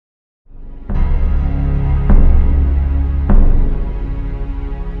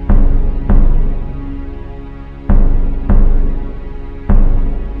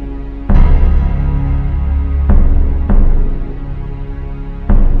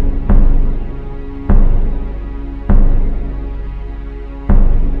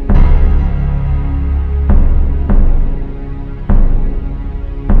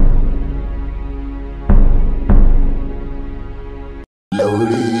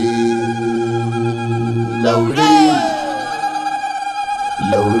Laure,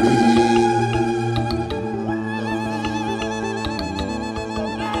 Laure.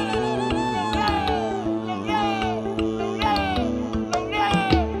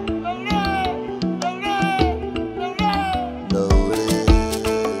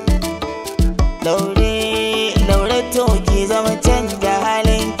 Laure to ki zama canja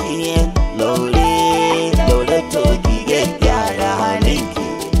halinki. Laure to ki gyara halinki.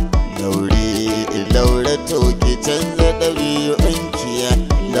 Laure to ki canza ɗabi'unki.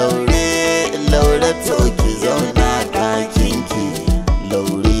 Laure to ki zauna ɗakinki.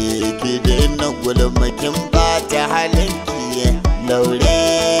 Laure ki daina gulmakin ɓata halinki. Laure.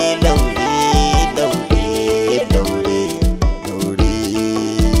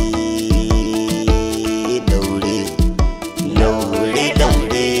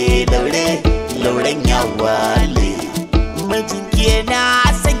 Mijinki na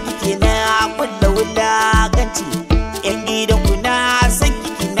san kiki na kulla wulakanci. Yan gidanku na san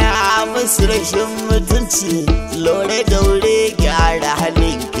kiki na musu rashin mutunci. Laure daure gyara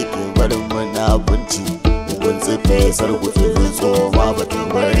halin kiki bar munafunci. Wanzu fesar gutsurin tsoma ba ta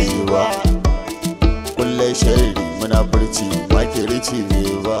bari ba. Kullum sharri munafurci makirci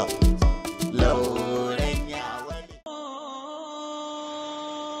ne ba.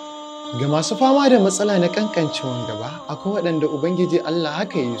 Ga masu fama da matsala na kankancewan gaba, akwai waɗanda Ubangiji Allah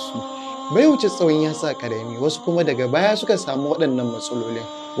haka yi su. Bai wuce tsawon yatsa ƙarami, wasu kuma daga baya suka samu waɗannan matsalolin.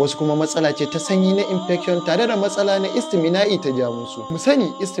 Wasu kuma matsala ce ta sanyi na infection tare da matsala na istimina'i ta ja musu. Mu sani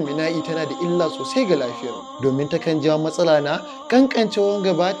istimina'i tana da illa sosai ga lafiyar domin ta kan jawo matsala na kankancewan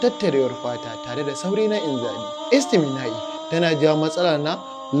gaba, tattarewar fata tare da sauri na inzali. Istimina'i tana jawo matsala na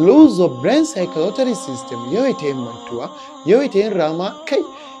loss of brain circulatory system, yawaita yin mantuwa, yawaita yin rama kai.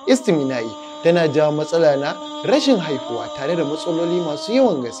 Istimina'i tana jawo matsala na rashin haihuwa tare da matsaloli masu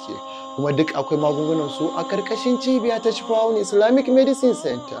yawan gaske, kuma duk akwai magungunan su a karkashin cibiya ta Shifawun Islamic Medicine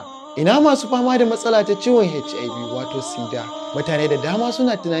Center. Ina masu fama da matsala ta ciwon HIV wato sida, mutane da dama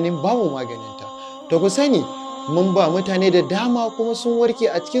suna tunanin babu maganinta. To ku sani mun ba mutane da dama kuma sun warke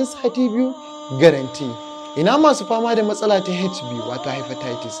a cikin sati 2 garanti. Ina masu fama da matsala ta HB wato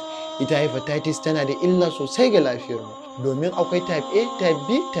hepatitis. Ita hepatitis tana da illa sosai ga lafiyarmu domin akwai type A, type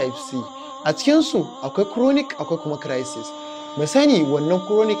B, type C. A cikinsu akwai chronic akwai kuma crisis. Mu sani wannan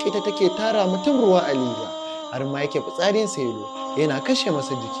chronic ita take tara mutum ruwa a liba, har ma yake fitsarin selo, yana kashe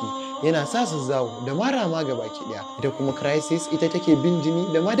masa jiki, yana sa su zawo da mara ma gaba ki daya. Ita kuma crisis ita take bin jini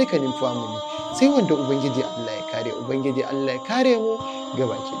da ma dukkanin family. Sai wanda Ubangiji Allah ya kare, Ubangiji Allah ya kare mu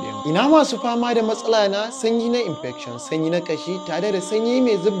gaba ki daya. Ina masu fama da matsala na sanyi na infection, sanyi na kashi tare da sanyi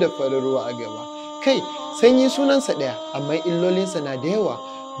mai zub da farin ruwa a gaba. Kai, sanyi sunansa ɗaya, amma illolinsa na da yawa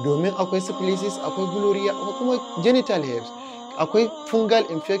domin akwai syphilis, akwai gonorrhea, akwai kuma genital herpes, akwai fungal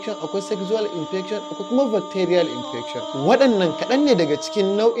infection, akwai sexual infection, akwai kuma bacterial infection. Waɗannan kaɗan ne daga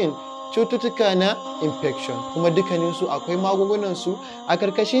cikin nau'in cututtuka na infection, kuma dukkaninsu akwai magungunansu a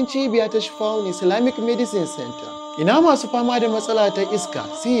karkashin cibiya ta Shifawun Islamic Medicine Center. Ina masu fama da matsala ta iska,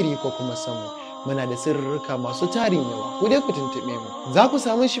 sihiri ko kuma samu. Muna da sirrika masu tarin yawa, ku dai ku tuntuɓe mu. Za ku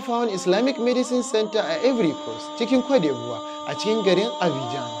samu Shifawun Islamic Medicine Center a Ivory Coast cikin Cote d'Ivoire a cikin garin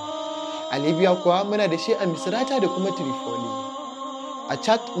Abidjan. A Libya kuwa muna da shi a Misrata da kuma Tripoli. A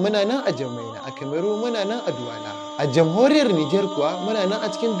Chad muna nan a Jamaina, a Cameroon muna nan a Douala. A jamhuriyar Niger kuwa muna nan a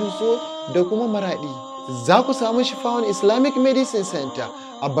cikin Duso da kuma Maradi. Za ku samu Shifawun Islamic Medicine Center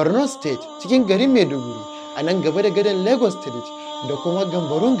a Borno State cikin garin Maiduguri, a nan gaba da gadon Lagos Street da kuma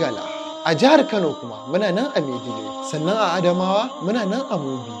Gambarun Gala. A jihar Kano kuma muna nan a Maiduguri, sannan a Adamawa muna nan a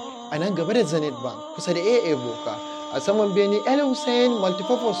Mubi, a nan gaba da Zenith Bank kusa da AA Boka, a saman Beni El Hussein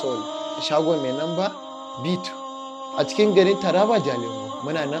Multipurpose Hall, a shagon mai namba B2. A cikin garin Taraba Jalingo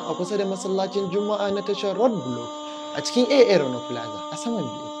muna nan a kusa da masallacin Juma'a na tashar Road Block a cikin AA Rono Plaza a saman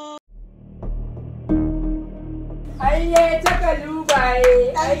Beni. Ayye ta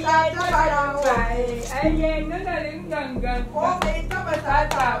kalubaye, ayye ta kalubaye, ayye nazarin gangan ko bai taba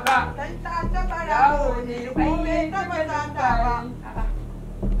sata ba, dan ta taba rawo ne ko bai taba sata ba.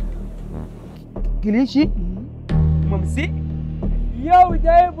 Kilishi? Mamsi? Yau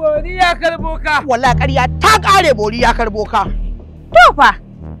dai bori ya karbo ka. Wallahi ƙarya ta ƙare bori ya karbo ka. To fa,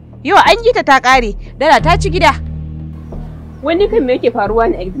 yau an yi ta ƙare, dala ta ci gida. Wani kan me yake faruwa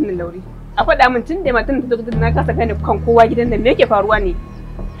ne a gidan nan Laure? A faɗa min tun da matan ta zo gidan na kasa gane kan kowa gidan nan me yake faruwa ne?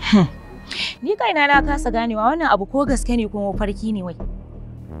 Ni kaina na kasa ganewa wannan abu ko gaske ne ko mafarki ne wai.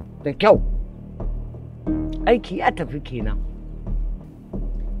 Da kyau. Aiki ya tafi kenan.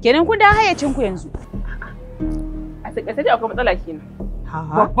 Kenan kun da hayyacin ku yanzu. A takaice da akwai matsala kenan.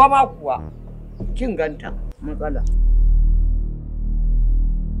 Babba ma kuwa. Kin ganta matsala.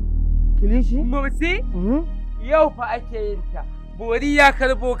 Kilishi? Mamsi? Yau fa ake yin ta. Bori ya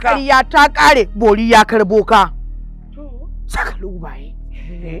karbo ka. Ƙarya ta ƙare, bori ya karbo ka. Saka lubaye.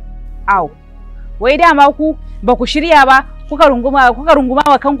 Au. Wai dama ku ba ku shirya ba, kuka runguma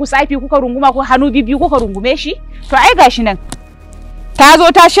wa kanku safi, kuka runguma ku hannu bibiyu kuka rungume shi? To ai gashi nan. Ta zo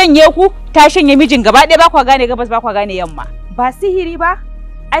ta shanye ku, ta shanye mijin gaba ɗaya ba kwa gane gabas ba kwa gane yamma. Ba sihiri ba?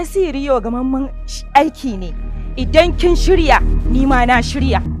 Ai sihiri yau gamamman aiki ne. Idan kin shirya, ni ma na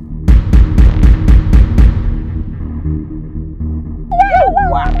shirya.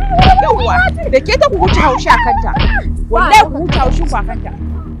 Yawwa, da ke ta ku huce haushi a kanta. Wallahi ku huce haushin ku a kanta.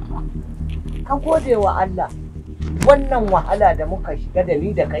 Ka gode wa Allah. Wannan wahala da muka shiga da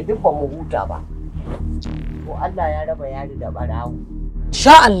ni da kai duk ba mu huta ba. To Allah ya raba yari da barawo.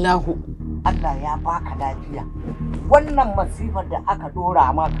 Sha Allahu. Allah ya baka lafiya. Wannan masifar da aka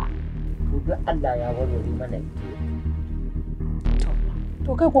dora maka. To duk Allah ya warware mana ita.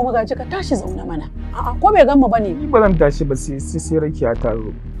 To kai ko magaji ka tashi zauna mana. A'a ko bai gamma bane. Ni ba zan tashi ba sai rakiya ta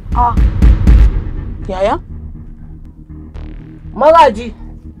zo. A. Yaya? Magaji.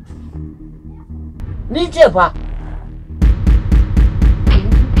 Ni ce fa.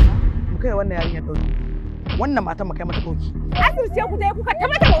 Mu kai wannan yarinya dauki. Wannan matan mu kai mata dauki. Azurce ku dai kuka ta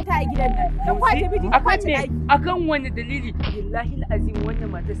mata bauta a gidan nan. Dan kwace miji ta kwace daki. Akan wani dalili? Billahi alazim wannan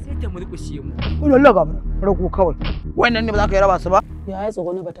mata sai ta murkushe mu. Allah gabara. Rago kawai. Wannan ne ba za ka yi raba su ba? Yaya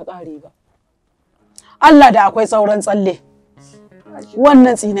tsogoni bata kare ba. Allah da akwai sauran tsalle.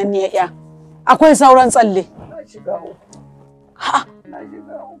 Wannan tsinanniyar ya. Akwai sauran tsalle. Na shiga uku. Ha. Na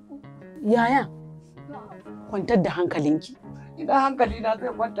shiga uku. Yaya? Kwantar da hankalinki. Idan hankali na zai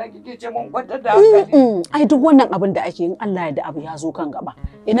kwanta kike ce mun kwantar da hankali. Ai duk wannan abin da ake yin Allah ya da abu ya zo kan gaba.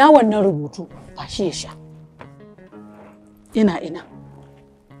 Ina wannan rubutu ba shi ya sha. Ina.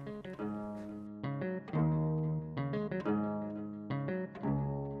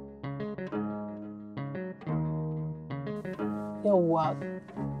 Yawwa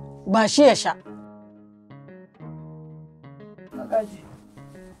ba shi ya sha. Magaji.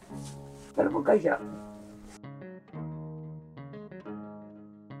 Karbi ka sha.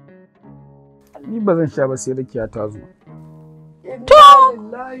 Ni ba zan sha ba sai rakiya ta zo.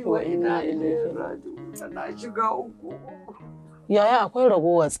 Lillahi wa inna ilaihi raji'un. Na shiga uku. Yaya akwai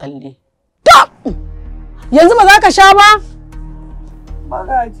ragowar tsalle. Yanzu ba za ka sha ba?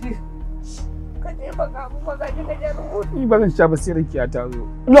 Magaji. Ka je baka mu magaji ka je rubutu. Ni ba zan sha ba sai rakiya ta zo.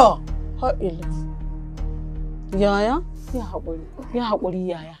 La, ha'ila. Yaya? Ya haƙuri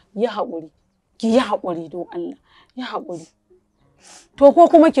yaya. Ya haƙuri. Ki yi haƙuri don Allah. Ya haƙuri. To ko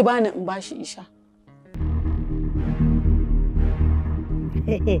kuma ki bani in bashi isha.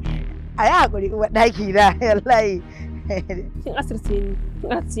 A yi haƙuri uwa ɗaki na wallahi. Kin asirce ni,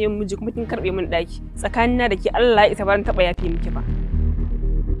 kin asirce miji kuma kin karɓe min ɗaki. Tsakanina da ke Allah ya isa ba taɓa yafe miki ba.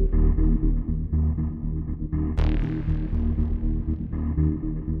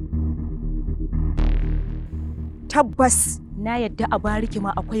 Tabbas na yadda a bariki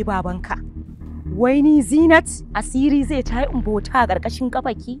ma akwai babanka. Wai ni Zinat asiri zai ta in bota a ƙarƙashin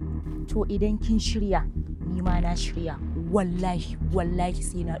kafaki? To idan kin shirya, ni ma na shirya. Wallahi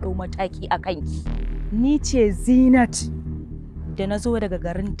sai na ɗau mataki a kanki. Ni ce Zinat da na zo daga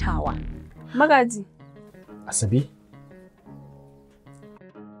garin Tawa. Magaji. Asabe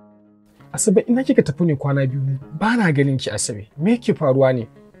ina kika tafi ne kwana biyu ba na ganin ki Asabe. Me yake faruwa ne?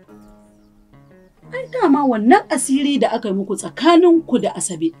 Ai dama wannan asiri da aka yi muku tsakaninku da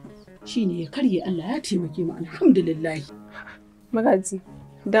Asabe shine ya karye Allah ya taimake mu alhamdulillah. Magaji,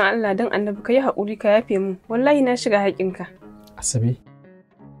 dan Allah dan Annabi ka yi haƙuri ka yafe mu. Wallahi na shiga haƙinka. Asabe.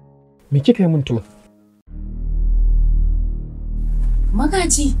 Me kika yi min to?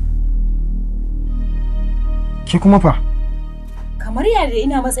 Magaji. Ki kuma fa? Kamar yadda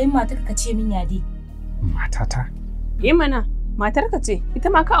ina matsayin matarka ka ce min yade. Matata? Mana, matarka ce, ita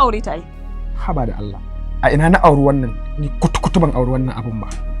ma ka aure ta yi. Haba da Allah. A ina na auri wannan? Ni kutu ban auri wannan abin ba.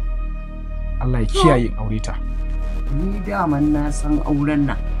 Allah ya kiyaye aure ta. Ni daman na san auren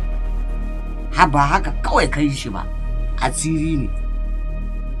nan. Ba haka kawai kai shi ba. Asiri ne.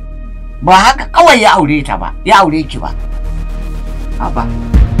 Ba haka kawai ya aure ta ba, ya aure ki ba. Haba.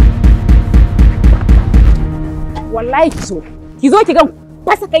 Wallahi ki zo ki gan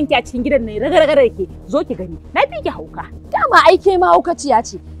fasa kanki a cikin gidan nan raga-raga da ke zo ki gani. Na fi ki hauka. Dama aike ma haukaciya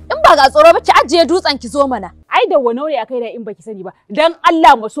ce. In ba ga tsoro ba ki ajiye dutsen ki zo mana. Ai da wano ne akai da in baki sani ba. Dan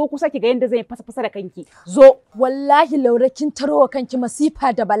Allah mu so kusa ki ga yanda zan fasa da kanki. Zo. Wallahi Laure kin tarowa kanki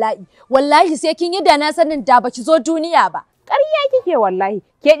masifa da bala'i. Wallahi sai kin yi da na sanin da baki zo duniya ba. Ƙarya kike wallahi.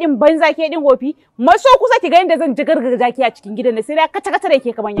 Ke din banza ke din wofi. Maso kusa ki ga yanda zan ji gargaja ki a cikin gidan nan sai da kata da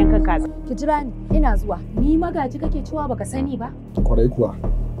ke kaman yankan kaza. Ki jira ni ina zuwa. Ni magaji kake cewa baka sani ba? Kwarai kuwa.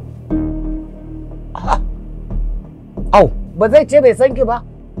 Au, ba zai ce bai san ki ba?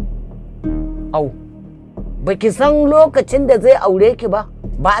 Au, ba ki san lokacin da zai aure ki ba?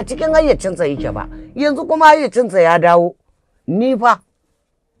 Ba a cikin hayyacinsa yake ba. Yanzu kuma hayyacinsa ya dawo. Ni fa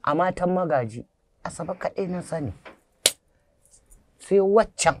a matan magaji Asabe kaɗai na sani. Sai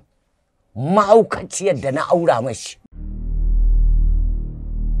waccan mahaukaciyar da na aura mashi.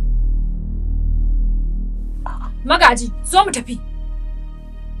 Magaji, zo mu tafi.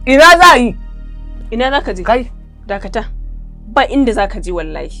 Ina za yi? Ina za ka je? Kai. Dakata. Ba inda za ka je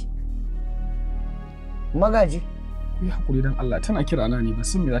wallahi. Magaji. Ku yi hakuri dan Allah tana kira na ne ba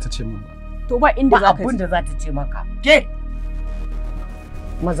san me za ta ce min ba. To ba inda za ka je. Ba abin da za ta ce maka. Ke.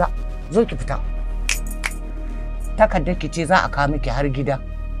 Maza, zo ki fita. Takardar ki ce za a kawo miki har gida.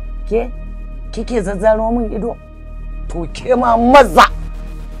 Ke? Kike zazzaro min ido? To ke ma maza.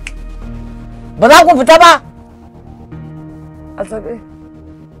 Ba za ku fita ba? Asabe.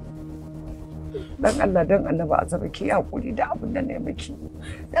 Dan Allah dan Annabi Asabe ki hakuri da abin da ne miki.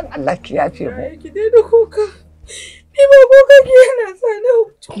 Dan Allah ki yafe mu. Ki daina kuka. Ni ba kuka ki yana sa na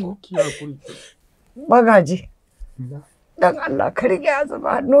Ki hakuri. Magaji. Dan Allah ka rike Asabe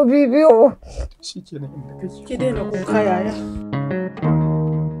hannu bibiyo. Shikenan inda kake. Ki daina kuka yaya.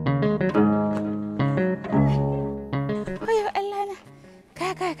 Ayo Allah na.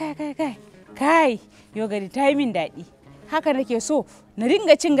 Kai. Yo gari ta yi min daɗi. Haka nake so na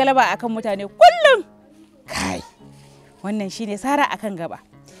ringa cin galaba akan mutane kullum. Kai. Wannan shine sara akan gaba.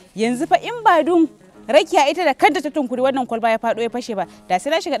 Yanzu fa in ba dun Rakiya ita da kanta ta tunkuri wannan kwalba ya faɗo ya fashe ba, da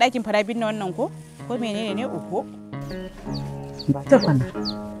sai na shiga ɗakin farabin na wannan ko? Ko menene ne uku? Ba ta kwana.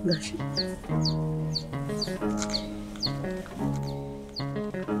 Gashi.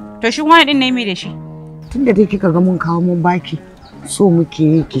 To shi wani din ne mai da shi? Tunda dai kika ga mun kawo mun baki, so muke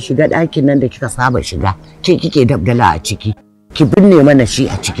yi ki shiga ɗakin nan da kika saba shiga, ke kike dabdala a ciki, ki binne mana shi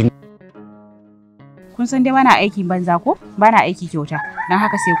a cikin. Kun san dai bana aiki banza ko? Bana aiki kyauta, don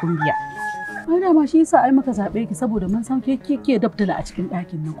haka sai kun biya. Ai da ma shi yasa ai muka zabe ki saboda mun san ke dabdala a cikin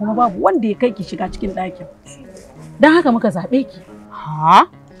ɗakin nan kuma babu wanda ya kai ki shiga cikin ɗakin. Dan haka muka zabe ki. Ha?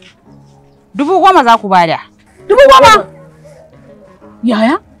 10,000 za ku bada. 10,000?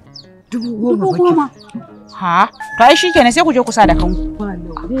 Yaya? 10,000. Ha? To ai shikenan sai ku je ku sa da kanku. Ba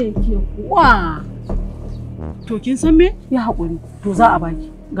Laure ke kuwa. To kin san me? Ya haƙuri. To za a baki.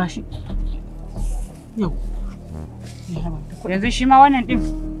 Gashi. Yau. Yanzu shi ma wannan din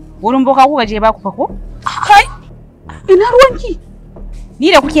wurin boka kuka je ba ku fa ko? Kai! Ina ruwanki? Ni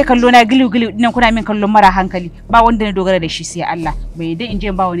da kuke kallo na gilu-gilu dinnan kuna min kallon mara hankali, ba wanda na dogara da shi sai Allah. Bai yadda in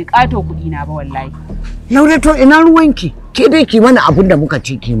je ba wani kato kuɗi na ba wallahi. Laure to ina ruwanki? Ke dai ki mana abin da muka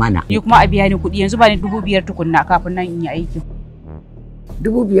ce ki mana. Ni kuma a biya ni kuɗi yanzu ba ni 5,000 tukunna kafin nan in yi aikin.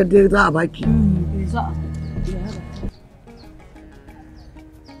 5,000 dai za a baki. Za a.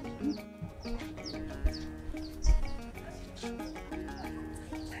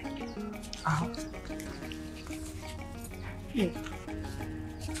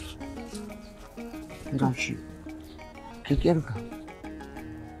 Gashi. Ki kirka.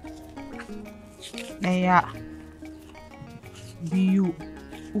 1, 2,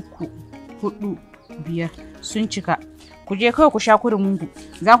 3, 4, 5 sun cika. Ku je kawai ku sha kurumungu,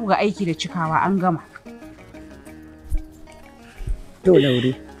 za ku ga aiki da cikawa an gama. To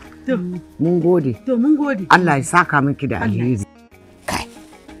Laure. Mun gode. To mun gode. Allah ya saka miki da alheri. Kai.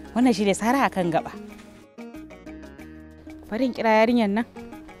 Wannan shi ne sara akan gaba. Bari in kira yarinyar nan.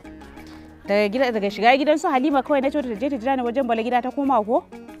 Daga shiga gidan su Halima kawai na ce ta je ta jira ni wajen bala gida ta koma ko?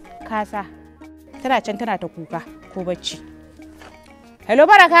 Kasa. Tana can tana ta kuka ko bacci. Hello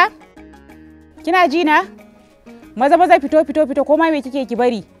Baraka. Kina ji na? Maza fito ko ma me kike ki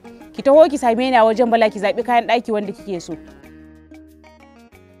bari? Ki taho ki same ni a wajen bala ki zabi kayan daki wanda kike so.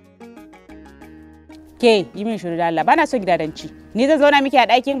 Ke yi min shiru da Allah bana so gidadanci. Ni zan zauna miki a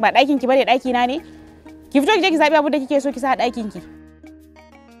dakin ba dakin ki bane daki na ne? Ki fito ki je ki zabi abin da kike so ki sa a dakin ki.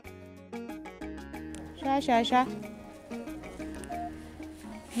 Sha.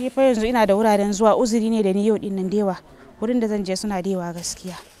 Ni fa yanzu ina da wuraren zuwa uzuri ne da ni yau din nan dewa. Wurin da zan je suna dewa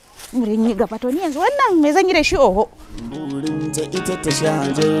gaskiya. Murin yi gaba to ni yanzu wannan me zan yi da shi oho. Burin ta ita ta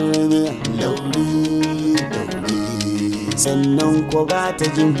sha jami'a Laure. Sannan ko ba ta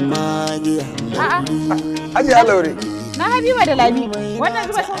jin magiya. Hajiya Laure. Na Habiba da Lami. Wannan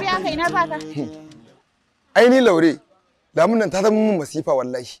zuba sauri aka ina zaka? Ai ni Laure. Lamun nan ta zama mun masifa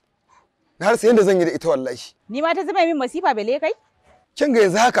wallahi. Na har sai yanda zan yi da ita wallahi. Ni ma ta zama min masifa bele kai? Kin ga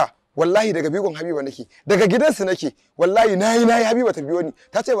yanzu haka wallahi daga bigon Habiba nake, daga gidansu nake, wallahi nayi Habiba ta biyo ni,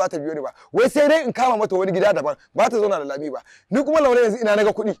 ta ce ba ta biyo ni ba. Wai sai dai in kama mata wani gida daban, ba ta zauna da Lami ba. Ni kuma Laure yanzu ina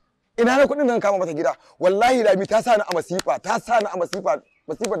naga kuɗi. ina na kuɗin nan kama mata gida wallahi Lami ta sa ni a masifa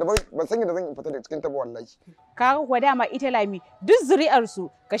masifar da ban san yadda zan fita da cikin ta ba wallahi. Kaga kuwa dama ita Lami duk zuri'ar su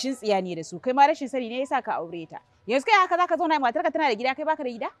kashin tsiya ne da su kai ma rashin sani ne yasa ka aure ta. Yanzu kai haka zaka zauna matarka tana da gida kai baka da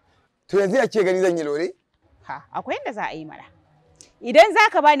gida? To yanzu ya ke gani zan yi Laure? Ha akwai yanda za a yi mana. Idan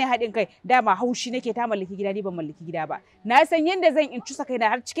zaka bani haɗin kai dama haushi nake ta mallaki gida ni ban mallaki gida ba. Na san yanda zan in cusa kaina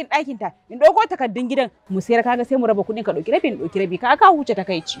har cikin ɗakin ta in ɗauko takardun gidan mu sayar kaga sai mu raba kuɗin ka ɗauki rabi in ɗauki rabi ka huce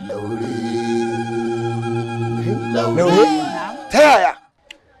takaici. Laure? Ta yaya?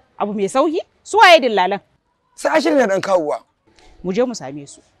 Abu mai sauki su waye dillalan? Sai ashirin ne dan kawuwa. Mu je mu same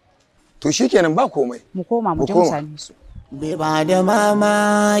su. To shikenan ba komai. Mu koma mu je mu same su. Bai ba da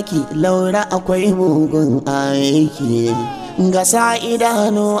mamaki Laura akwai mugun aiki ga sa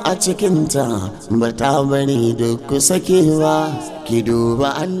idanu a cikinta ba ta bari duk sakewa ki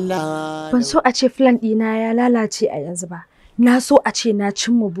duba Allah. Ban so a ce filan ɗina ya lalace a yanzu ba. Na so a ce na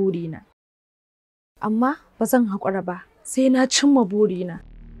cimma burina. Amma ba zan haƙura ba sai na cimma burina.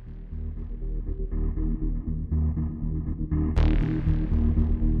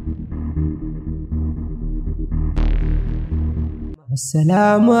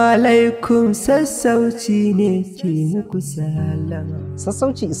 Assalamu alaikum, sassauci ne ke muku salama.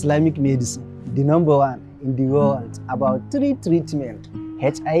 Sassauci Islamic medicine, the number one in the world about 3 treatment,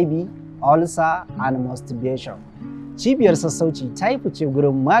 HIV, ulcer and masturbation. Cibiyar sassauci ta yi fice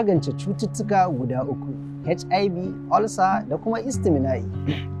gurin magance cututtuka guda 3, HIV, ulcer da kuma istimina'i.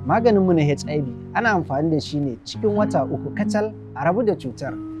 Maganinmu na HIV ana amfani da shi ne cikin wata 3 kacal a rabu da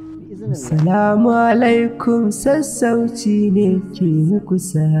cutar. Assalamu alaikum, sassauci ne ke muku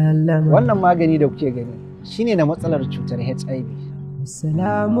salama. Wannan magani da kuke gani shine na matsalar cutar HIV.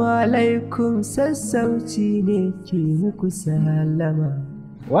 Assalamu alaikum, sassauci ne ke muku salama.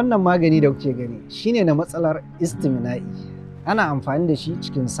 Wannan magani da kuke gani shine na matsalar istimina'i. Ana amfani da shi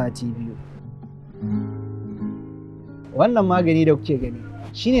cikin sati 2. Wannan magani da kuke gani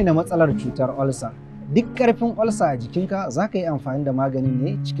shine na matsalar cutar ulcer. Duk ƙarfin ulcer a jikinka za ka yi amfani da maganin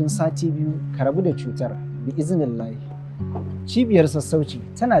ne cikin sati 2 ka rabu da cutar bi iznillahi. Cibiyar sassauci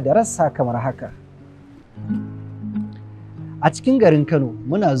tana da rassa kamar haka. A cikin garin Kano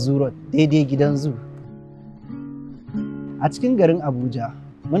muna Zoo daidai gidan zoo. A cikin garin Abuja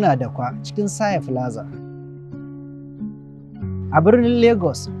muna Dakwa cikin Saya Plaza. A birnin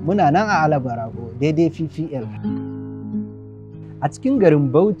Lagos muna nan a Alabarago daidai PPL. A cikin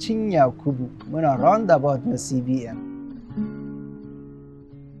garin Bauchin Yakubu muna roundabout na CBN.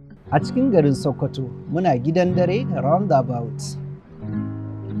 A cikin garin Sokoto muna gidan dare roundabout.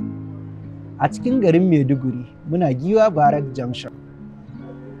 A cikin garin Maiduguri muna Giwa Barak Junction.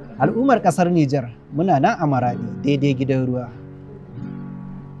 Al'ummar ƙasar Nijar muna nan a Maradi daidai gidan ruwa.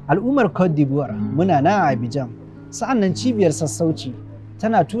 Al'ummar Cote d'Ivoire muna nan a Abidjan. Sa'annan cibiyar sassauci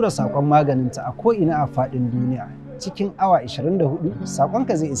tana tura saƙon maganinta a ko'ina a faɗin duniya. Cikin awa 24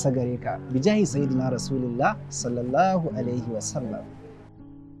 saƙonka zai isa gare ka bijahi sayyidina rasulullah sallallahu alaihi wasallam.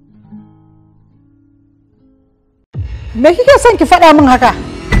 Me kike son ki faɗa min haka?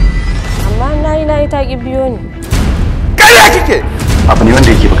 Amma nayi ta ki biyo ni. Kariya kike? Abu ne wanda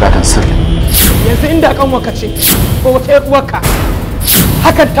yake bukatar sirri. Yanzu inda kanwarka ce ko wata uwarka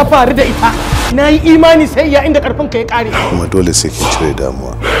hakan ta faru da ita na yi imani sai ya inda karfin ka ya kare. Kuma dole sai kin cire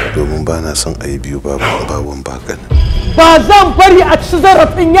damuwa domin ba na son a yi biyu babban bakan. Ba zan bari a ci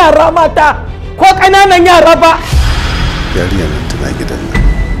zarafin yara mata ko ƙananan yara ba. Yariya nan tana gidan nan.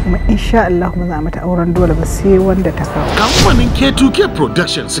 Kuma insha Allah ba za mata auren dole ba sai wanda ta kawo. Kamfanin K2K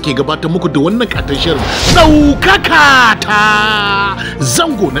Production suke gabatar muku da wannan katon shirin ɗaukaka ta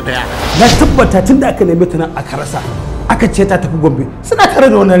zango na 1. Na tabbata tun da aka nemi ta nan aka rasa aka ce ta tafi Gombe suna tare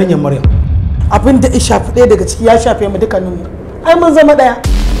da wannan rinyar Maryam. Abin da ya shafi ɗaya daga ciki ya shafe mu dukkaninmu. Ai mun zama ɗaya.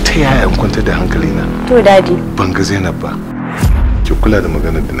 Ta yaya in kwanta da hankalina? To dadi. Ban ga Zainab ba. Ki kula da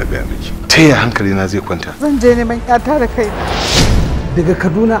maganar da na gaya miki. Ta yaya hankalina zai kwanta? Zan je neman ƴata da kaina. Daga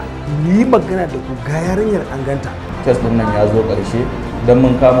Kaduna mu yi magana da ku ga yarinyar an ganta. Test din nan ya zo ƙarshe don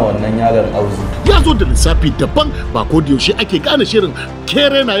mun kama wannan yaron Auzu. Ya zo da lissafi daban ba ko da yaushe ake gane shirin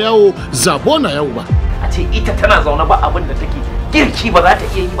kere na yawo zabo na yawo ba. A ce ita tana zaune ba abin da take girki ba za ta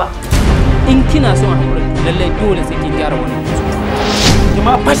iya yi ba. In kina son haƙurin lallai dole sai kin gyara wannan kuskure. Ki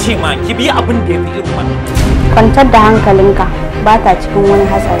ma fashe ma ki bi abin da ya fi irin wannan. Kwantar da hankalinka ba ta cikin wani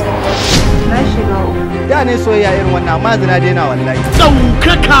hatsari. Na shiga da ne soyayya irin wannan amma zina daina wallahi.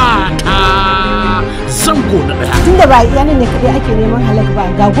 Ɗaukaka ta zango na 1. Tunda ba iya nan ne kaɗai ake neman halak ba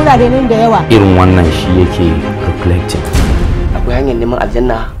ga gurare nan da yawa. Irin wannan shi yake reflecting. Akwai hanyar neman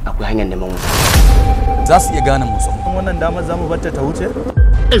aljanna, akwai hanyar neman wuta. Za su iya gane musu. Wannan damar zamu bar ta wuce?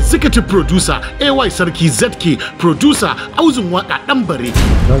 executive producer AY Sarki ZK, producer Auzun Waka Dambare.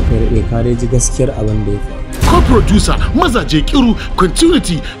 Ranka ya kare ji gaskiyar abin da ya faru. Co-producer Mazaje Kiru,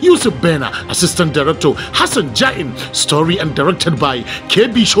 continuity Yusuf Bena, assistant director Hassan Jain, story and directed by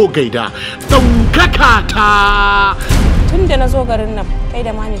KB Shogaida. Ɗaukaka ta. Tun da na zo garin nan, kai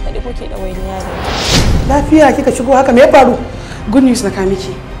da mami kaɗai kuke da wani yaro. Lafiya kika shigo haka me ya faru? Good news na ka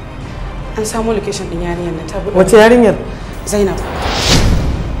miki. An samu location din yarinyar na ta buɗe. Wace yarinyar? Zainab.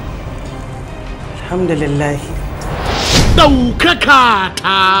 Alhamdulillah. Ɗaukaka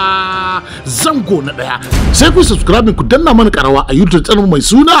ta zango na ɗaya. Sai ku subscribe ku danna mana karawa a YouTube channel mai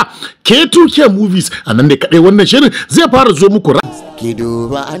suna K2K Movies. A nan ne kaɗai wannan shirin zai fara zo muku. Ki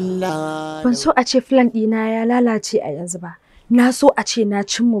duba Allah. Ban so a ce plan ɗina ya lalace a yanzu ba. Na so a ce na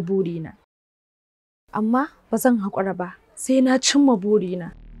cimma burina. Amma ba zan haƙura ba sai na cimma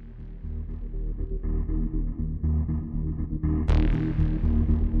burina.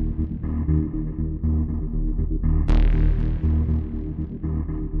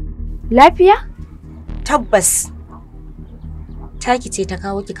 Lafiya? Tabbas. Taki ce ta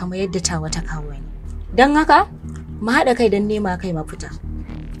kawo ki kamar yadda tawa ta kawo ni. Don haka, mu haɗa kai don nema kai mafita.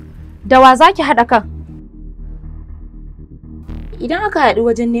 Da wa za ki haɗa kan? Idan aka haɗu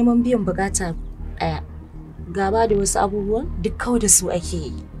wajen neman biyan bukata ɗaya, gaba da wasu abubuwan duk kawai da su ake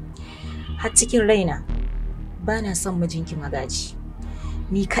yi. Har cikin raina, ba na son mijinki magaji.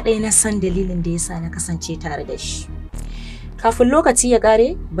 Ni kaɗai na san dalilin da yasa na kasance tare da shi. Kafin lokaci ya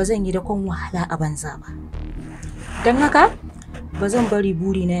ƙare, ba zan yi dakon wahala a banza ba. Don haka, ba zan bari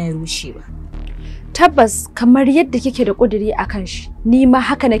burina ya rushe ba. Tabbas kamar yadda kike da ƙuduri a kan shi, ni ma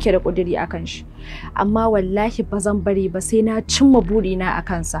haka nake da ƙuduri a kan shi. Amma wallahi ba zan bari ba sai na cimma burina a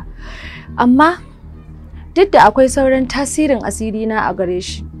kansa. Amma duk da akwai sauran tasirin asirina a gare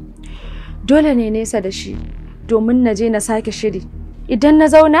shi, dole ne nesa da shi domin na je na sake shiri. Idan na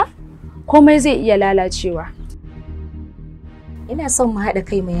zauna, komai zai iya lalacewa. Ina son mu haɗa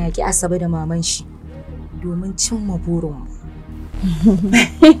kai mu yaƙi Asabe da maman shi domin cimma burinmu.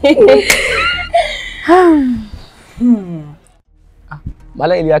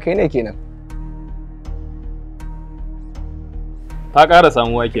 Malam Iliya kai ne kenan. Ta ƙara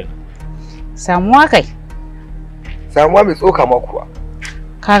samuwa kenan. Samuwa kai? Samuwa mai tsoka ma kuwa.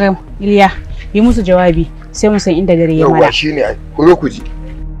 Kaga Iliya, yi musu jawabi sai mu san inda dare ya mara. Yawwa shine ai, ku zo ku ji.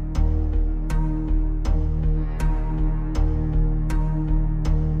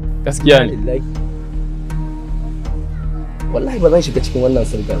 Gaskiya ne. Wallahi ba zan shiga cikin wannan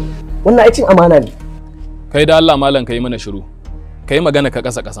sirgar. Wannan aikin amana ne. Kai da Allah malam kai mana shiru. Kai magana ka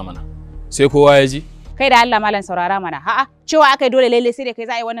kasa mana. Sai kowa ya ji. Kai da Allah malam saurara mana. Ha'a, cewa akai dole lalle sai da kai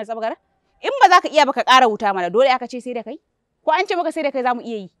za a yi wannan sabgar? In ba za ka iya ba ka ƙara wuta mana, dole aka ce sai da kai? Ko an ce maka sai da kai za mu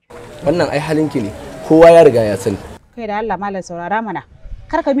iya yi? Wannan ai halinki ne. Kowa ya riga ya sani. Kai da Allah malam saurara mana.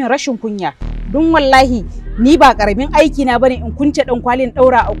 Kar ka min rashin kunya. Don wallahi ni ba karamin aiki na bane in kunce dan kwalin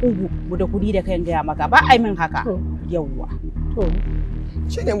daura a kugu mu da kudi da kayan gaya maka ba ai min haka. Yawwa. To.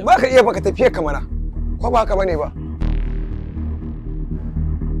 Shine ba ka iya baka tafiye ka mana. Ko ba haka bane ba?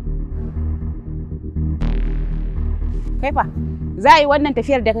 Kai fa za a yi wannan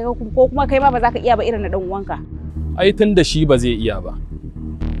tafiyar da kai ko kuma kai ma ba za ka iya ba irin na dan uwanka. Ai tun da shi ba zai iya ba.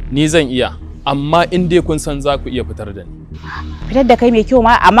 Ni zan iya, amma in dai kun san za ku iya fitar da ni. Fitar da kai mai kyau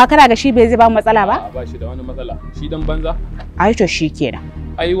ma, amma kana ga shi bai zai ba mu matsala ba? Ba shi da wani matsala. Shi dan banza? Ai to shi kenan.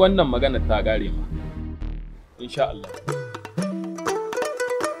 Ai wannan magana ta gare ma. Insha Allah.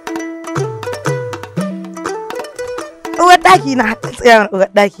 Uwar ɗaki na tsaya uwar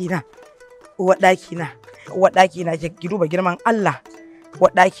ɗaki na. Uwar ɗaki na. Uwar ɗaki na ki duba girman Allah.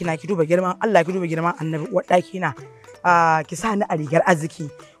 Uwar ɗaki na ki duba girman Allah, ki duba girman Annabi. Uwar ɗaki na ki sa ni a rigar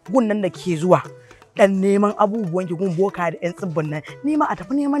arziki. Gunnan da ke zuwa dan neman abubuwan ki gun boka da yan tsibbin nan, ni ma a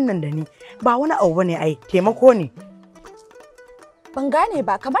tafi neman nan da ni ba wani abu bane ai, taimako ne. Ban gane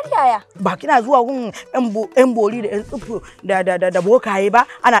ba, kamar yaya? Ba kina zuwa gun yan bori da yan tsibbu da bokaye ba,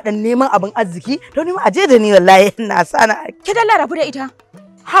 ana dan neman abin arziki, to ni ma aje da ni wallahi ina sana. Ki dalla rabu da ita.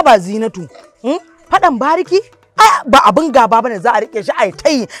 Haba Zinatu, fadan bariki ai ba abin gaba bane za a rike shi ai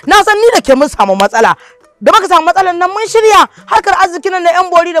tai. Na san ni da ke mun samu matsala. Da baka samu matsalar nan mun shirya harkar arzikin nan na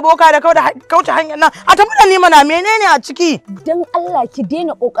yan bori da boka da kauce hanyar nan a tafi da ni mana menene a ciki. Dan Allah ki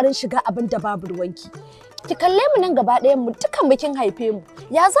daina kokarin shiga abin da babu ruwanki. Ki kalle mu nan gaba ɗayan mu dukan bikin haife mu.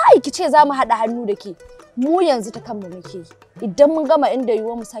 Ya za a yi ki ce za mu haɗa hannu da ke? Mu yanzu ta kanmu muke yi. Idan mun gama inda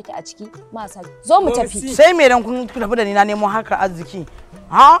yiwuwa mu sake a ciki ma sake. Zo mu tafi. Sai me dan kun tafi da ni na nemo harkar arziki.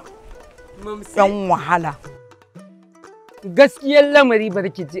 Ha? Yan wahala. Gaskiyar lamari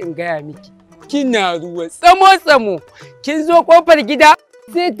barki ji in gaya miki. Kina ruwa tsamo-tsamo, kin zo kofar gida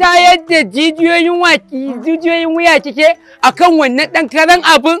sai ta yadda jijiyoyin wuya kike akan wannan ɗan karan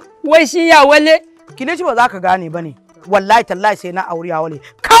abin wai shi ya wale. Kilishi ba za ka gane ba ne. Wallahi tallahi sai na aure ya wale.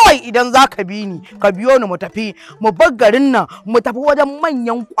 Kawai idan za ka bi ni, ka biyo ni mu tafi, mu bar garin nan, mu tafi wajen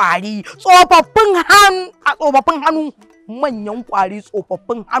manyan ƙwari, tsofaffin hannu. Manyan ƙwari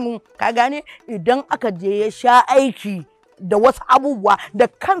tsofaffin hannu. Ka gane idan aka je ya sha aiki da wasu abubuwa da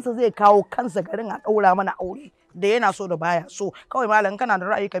kansa zai kawo kansa garin a ɗaura mana aure. Da yana so da baya so. Kawai malam kana da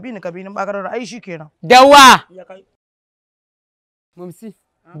ra'ayi ka bi ni ba ka da ra'ayi shikenan. Dawa. Mumsi.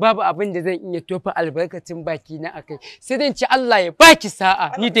 Babu abin da zan iya tofa albarkacin baki na akai sai dan ci Allah ya baki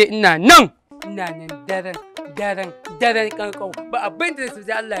sa'a ni dai ina nan daren kankau ba abin da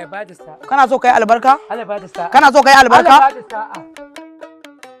sai Allah ya bada sa'a. Kana so kai albarka? Allah ya bada sa'a. Kana so kai albarka? Allah ya bada sa'a.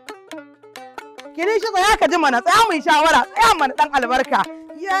 Kilishi tsaya ka ji mana, tsaya mu shawara, tsaya mana dan albarka.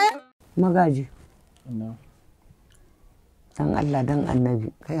 Magaji. Dan Allah dan Annabi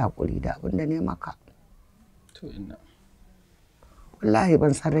kai hakuri da abin da ne maka. To ina. Wallahi ban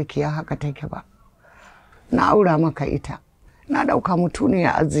san Rakiya haka take ba. Na aura maka ita. Na dauka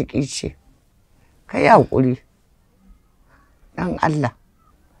mutuniya arziki ce. Kai hakuri. Dan Allah.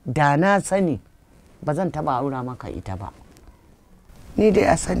 Da na sani ba zan taba aura maka ita ba. Ni dai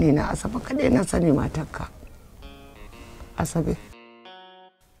a sani na Asabe kadai na sani matarka. Asabe.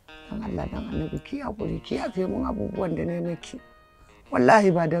 Dan Allah dan Annabi ki hakuri ki yafe mun abubuwan da ne miki.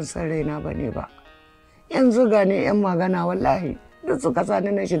 Wallahi ba dan san raina bane ba. Yanzu ga ne yan magana wallahi. Duk suka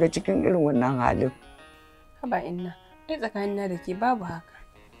sani na shiga cikin irin wannan halin. Haba inna, ai tsakanina da ke babu haka.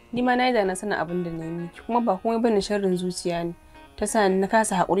 Ni ma na yi da na sanin abin da na yi miki, kuma ba komai bane sharrin zuciya ne. Ta sa na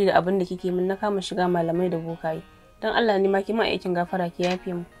kasa haƙuri da abin da kike min na kama shiga malamai da bokaye. Don Allah ne ma ki ma aikin gafara ki yafe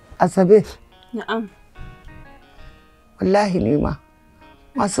mu. Asabe. Na'am. Wallahi ne ma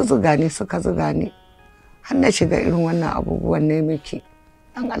masu zuga ne suka zuga ne. Har na shiga irin wannan abubuwan ne miki.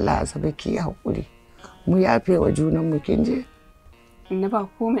 Dan Allah Asabe ki yi haƙuri. Mu yafe wa junan mu kin je. Na ba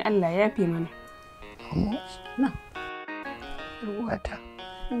komai Allah ya fi mana. Na. Ruwata.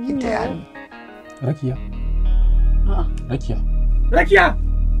 Ita ya ni. Rakiya. Rakiya. Rakiya.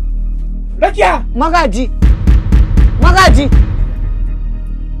 Rakiya. Magaji. Magaji.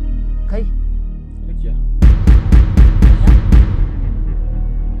 Kai. Rakiya.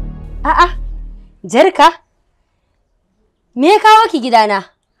 A'a. Jarka. Me ya kawo ki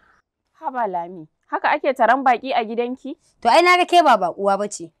gidana? Haba Lami. Haka ake taron baki a gidanki? To ai naga ke ba bakuwa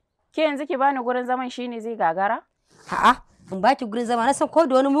bace. Ke yanzu ki bani gurin zaman shine zai gagara? A'a, in baki gurin zama na san ko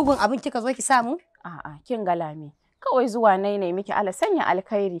da wani mugun abin kika zo ki samu? A'a, kin ga Lami. Kawai zuwa nai ne miki ala sanya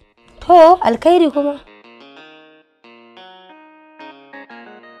alkhairi. To, alkhairi kuma.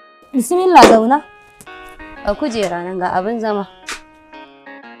 Bismillah zauna. A kujera nan ga abin zama.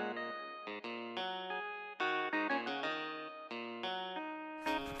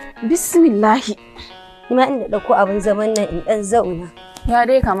 Bismillahi. Ina inda ɗauko abin zaman nan in ɗan zauna. Ya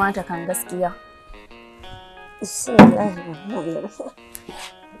dai kamata kan gaskiya. Bismillahi.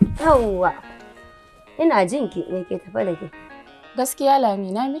 Yawwa. Ina jin ki me ke tafa da ke. Gaskiya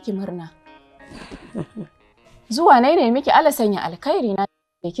Lami na miki murna. Zuwa nai ne miki ala sanya alkhairi na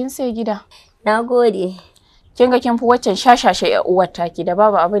kin sai gida. Nagode. Kin ga kin fi waccan shashashe ya uwar taki da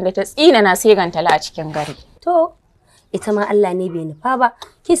babu abin da ta tsina na sai gantala a cikin gari. To, ita ma Allah ne bai nufa ba.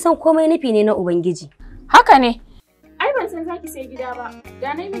 Kin san komai nufi ne na Ubangiji. Haka ne. Ai ban san zaki sai gida ba.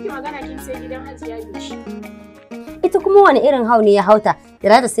 Da nayi miki magana kin sai gidan Hajiya Bishi. Ita kuma wani irin hau ne ya hauta da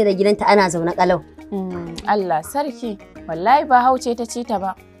za ta sai da gidanta ana zaune kalau. Allah sarki. Wallahi ba hauce ta ci ta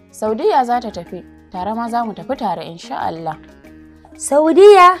ba. Saudiya za ta tafi. Tare ma za mu tafi tare insha Allah.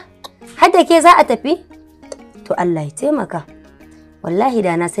 Saudiya? Har da ke za a tafi? To Allah ya taimaka. Wallahi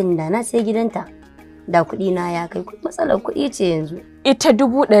da na sani da na sai gidanta. Da kuɗi na ya kai matsalar kuɗi ce yanzu. Ita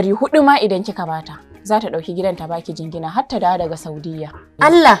 400 ma idan kika bata. Za ta ɗauki gidan ta baki jingina har ta dawo daga Saudiya.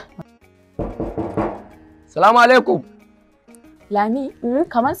 Allah! Salamu alaikum. Lami,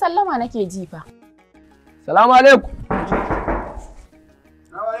 kamar sallama nake ji fa. Salamu alaikum.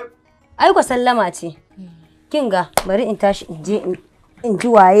 Ai ko sallama ce. Kin ga bari in tashi in je in ji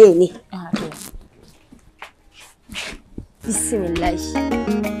waye ne. Bismillah.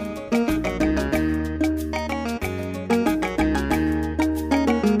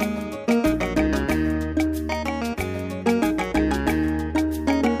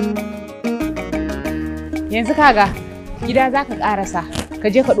 Yanzu kaga gida za ka karasa ka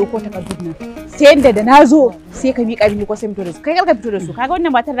je ka ɗauko takardun nan sai yadda da na zo sai ka miƙa mini ko sai fito da su kai ka fito da su kaga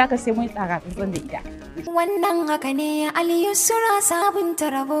wannan matar da ka sai mun tsaka tsantsan da ita. Wannan haka ne Aliyu Sura sabunta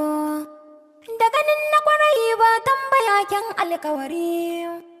rabo da ganin na kwarai ba tambaya kyan alkawari.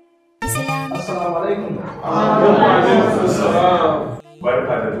 Assalamu alaikum. Barka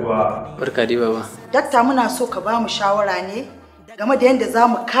baba. Barka dai baba. Dakta muna so ka ba mu shawara ne game da yadda za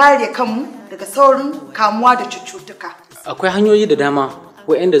mu kare kanmu daga saurin kamuwa da cututtuka. Akwai hanyoyi da dama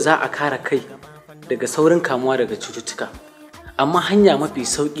waɗanda za a kare kai daga saurin kamuwa daga cututtuka. Amma hanya mafi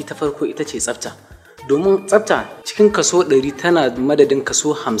sauƙi ta farko ita ce tsafta. Domin tsafta cikin kaso 100 tana madadin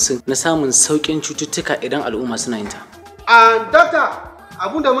kaso 50 na samun sauƙin cututtuka idan al'umma suna yin ta. Dakta,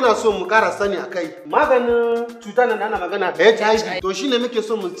 abun da muna so mu ƙara sani a kai, maganin cutar nan ana magana HIV, to shine muke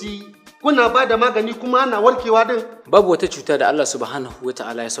so mu ci kuna ba da magani kuma ana warkewa din. Babu wata cuta da Allah subhanahu wa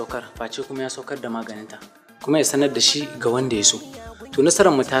ta'ala ya saukar, face kuma ya saukar da maganinta, kuma ya sanar da shi ga wanda ya so. To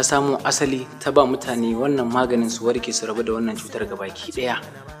nasarar mu ta samu asali ta ba mutane wannan maganin su warke su rabu da wannan cutar gabaki ɗaya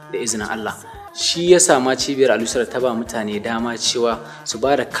da izinin Allah. Shi ya sama cibiyar Alusar ta ba mutane dama cewa su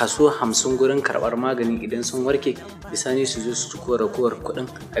ba da kaso 50 gurin karɓar maganin idan sun warke, bisani su zo su ci ragowar kuɗin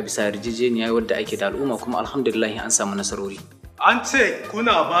a bisa yarjejeniya wadda ake da al'umma, kuma alhamdulillah an samu nasarori. An ce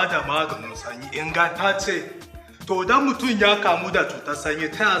kuna ba da maganin sanyi ingantacce, to dan mutum ya kamu da cutar sanyi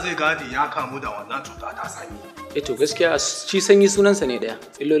ta zai gane ya kamu da wannan cuta ta sanyi? To gaskiya shi sanyi sunansa ne daya,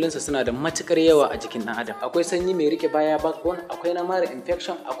 illolinsa suna da matukar yawa a jikin dan adam. Akwai sanyi mai rike baya backbone, akwai na mara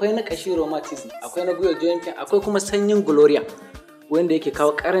infection, akwai na kashi rheumatism, akwai na gwiwar joint pain, akwai kuma sanyin gloria wanda yake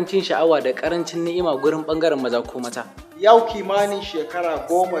kawo karancin sha'awa da karancin ni'ima gurin bangaren maza ko mata. Yau kimanin shekara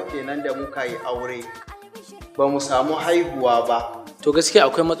 10 kenan da muka yi aure, ba mu samu haihuwa ba. To gaskiya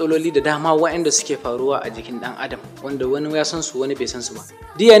akwai matsaloli da dama waɗanda suke faruwa a jikin ɗan adam wanda wani ya san su wani bai san su ba.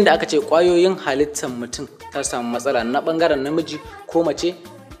 Duk yayin da aka ce ƙwayoyin halittar mutum ta samu matsala na ɓangaren namiji ko mace,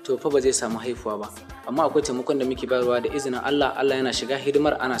 to fa ba zai samu haihuwa ba. Amma akwai taimakon da muke bayarwa da izinin Allah, Allah yana shiga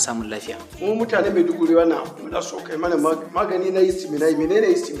hidimar ana samun lafiya. Mu mutane mai duguri wannan muna so kai mana magani na istiminai. Menene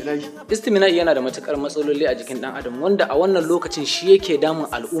istiminai? Istiminai yana da matukar matsaloli a jikin ɗan adam wanda a wannan lokacin shi yake damun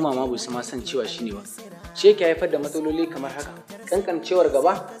al'umma ma ba su ma san cewa shine ba. Shi yake haifar da matsaloli kamar haka: kankancewar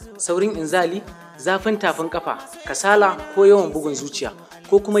gaba, saurin inzali, zafin tafin kafa, kasala ko yawan bugun zuciya,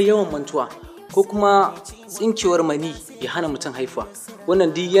 ko kuma yawan mantuwa, ko kuma tsinkewar mani ya hana mutum haifuwa.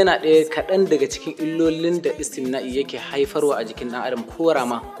 Wannan duk yana ɗaya kaɗan daga cikin illolin da istimna'i yake haifarwa a jikin ɗan adam, ko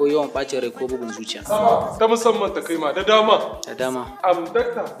rama ko yawan ɓacin rai ko bugun zuciya. Ta musamman ta kai ma da dama. Da dama.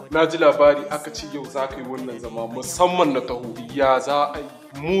 Dakta, na ji labari aka ce yau za ka yi wannan zama musamman na taho. Ya za a yi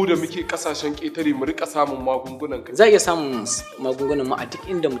mu da muke kasashen ƙetare mu rika samun magungunan kai? Za a iya samun magungunan mu a duk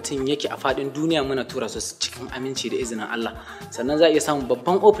inda mutum yake a faɗin duniya, muna tura su cikin aminci da izinin Allah. Sannan za a iya samun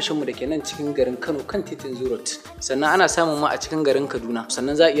babban ofishin mu da ke nan cikin garin Kano kan titin Zurot. Sannan ana samun mu a cikin garin Kaduna.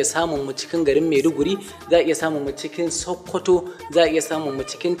 Sannan za a iya samun mu cikin garin Maiduguri, za a iya samun mu cikin Sokoto, za a iya samun mu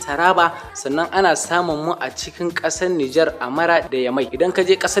cikin Taraba. Sannan ana samun mu a cikin ƙasar Nijar, Amara da Yamai. Idan ka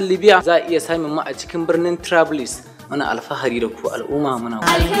je ƙasar Libya, za a iya samun mu a cikin birnin Trablis. Muna alfahari da ku al'umma, muna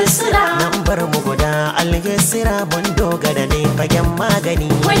nan bar mu guda alhisira mun dogara ne fagen magani.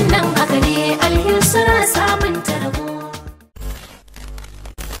 Wannan haka ne alhisira sabunta rabo.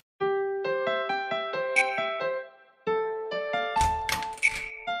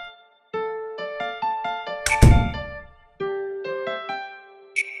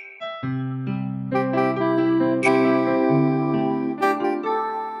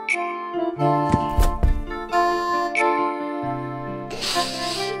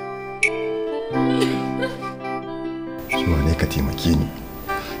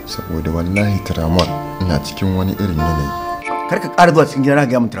 Saboda wallahi Tiramol ina cikin wani irin yanayi. Kar ka ƙara zuwa cikin gida na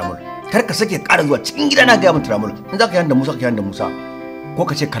gaya min Tiramol. Kar ka sake ƙara zuwa cikin gida na gaya min Tiramol. In za ka yi da Musa, ka yi da Musa. Ko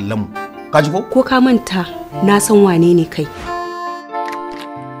ka ce kallon mu. Ka ji ko? Ko ka manta na san wane ne kai.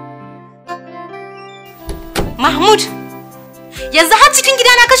 Mahmud, yanzu har cikin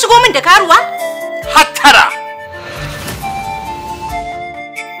gida na ka shigo min da karuwa? Hattara!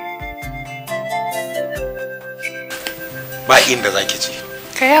 Ba inda zaki je.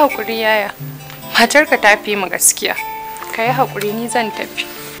 Ka yi haƙuri yaya, matarka ta fi mu gaskiya. Ka yi haƙuri, ni zan tafi.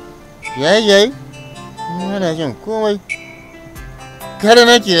 Yayi, ina jin komai. Kare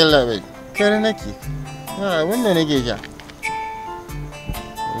nake yallaɓai, kare nake. Ba abin da nake ja.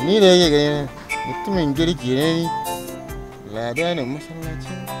 Ni da yake gani mutumin girki ne ni. Ladanin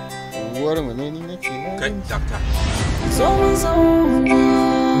masallacin uwar mu ne ni nake na. Kai, dakta. Zo mu zauna,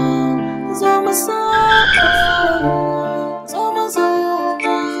 zo mu saba.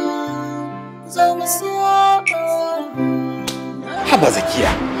 Haba Zakiya,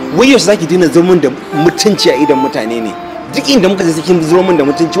 wai yaushe zaki dina zo min da mutunci a idan mutane ne? Duk inda muka je cikin zo min da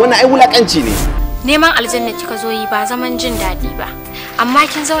mutunci, wannan ai wulakanci ne. Neman aljanna kika zo yi ba zaman jin daɗi ba. Amma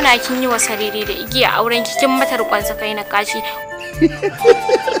kin zauna kin yi wa sarere da igiya auren ki kin mata rukon kai na kashi.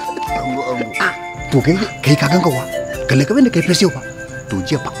 Ango. To kai ka ganka wa? Kalle kabin da kai fesiyo fa. To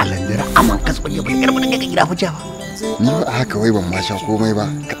jiya fa alandira aman kasbaje ba yar mun ga gida fa jiya fa. ni ba haka wai ban ma sha komai ba,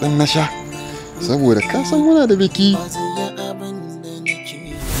 kaɗan na sha. Saboda ka san muna da biki.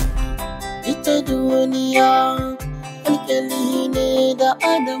 Ita duniya alƙali ne da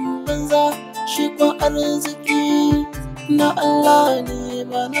adam banza, shi kwa arziki na Allah ne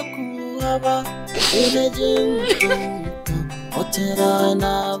ba na kowa ba. Ina jin wata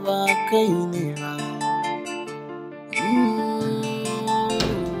rana ba kai ne ba.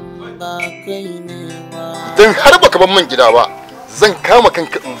 Ba kai ne ba. Idan har baka bar min gida ba, zan kama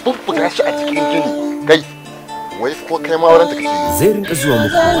kanka in bubbuga shi a cikin gini. Kai, wai ko kai ma wurin ta kake? Zai rinka zuwa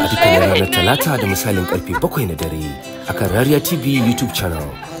muku a dukkan ranar Talata da misalin karfe 7 na dare akan Rariya TV YouTube channel.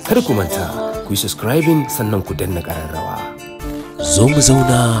 Kada ku manta, ku yi subscribing sannan ku danna ƙararrawa. Zo mu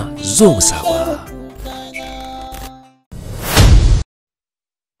zauna, zo mu saba.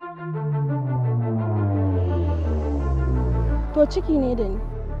 To ciki ne da ni.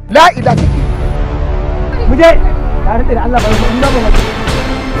 La ila ciki. Mu je tare da Allah ba mu ba mu.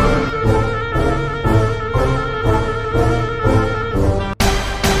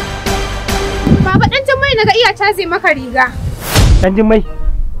 Baba dan Jummai naga iya caze maka riga. Dan Jummai.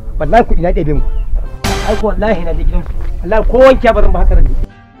 Wallahi ku ina ɗebe mu. Ai ko wallahi na da gidan. Wallahi ko wanke ba zan ba haka ne.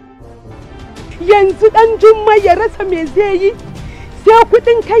 Yanzu dan Jummai ya rasa me zai yi? Sai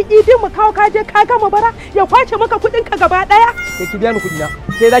kudin kai idin mu kawo kaje ka gama bara ya kwace maka kudin ka gaba daya. Sai ki biya ni kudi na.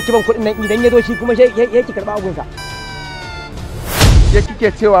 Sai zaki ban kudin nan idan ya zo shi kuma yake karba abun sa. Ya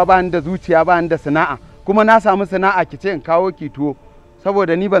kike cewa ba ni da zuciya ba ni da sana'a kuma na samu sana'a kice in kawo ki tuwo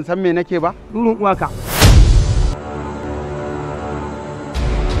saboda ni ban san me nake ba. Rurun uwaka.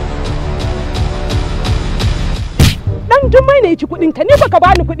 Dan Jummai ne ci kudin ka ni baka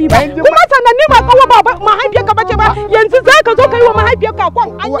bani kudi ba kuma sannan ni ba kawo baba mahaifiyar ka bace ba yanzu zaka zo kai wa mahaifiyar ka kon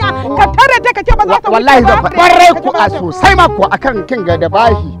anya ka tare ta kace ba za ta wallahi zan kwarai ku a sosai ma ku akan kin ga da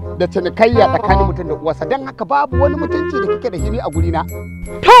bashi da cinikayya tsakanin mutum da uwarsa dan haka babu wani mutunci da kike da hini a guri na.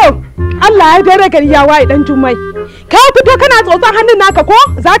 To Allah ya dare gari ya waye dan Jummai ka fito kana tsotson hannun naka ko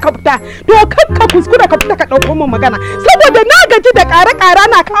zaka fita to kakka kuskura ka fita ka dauko min magana saboda na gaji da ƙara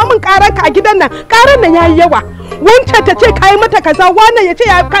na kawo min ƙarar ka a gidan nan ƙarar nan yayi yawa wancan ta ce kai mata kaza wannan ya ce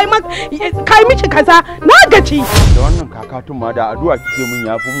ya kai miki kaza na gaji da wannan kakatun ma da addu'a kike mun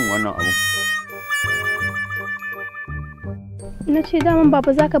yafi mun wannan abu. Na ce daman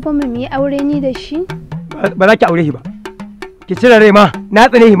baba zaka bar mu yi aure ni da shi? Ba za ki aure shi ba. Ki cire rai ma na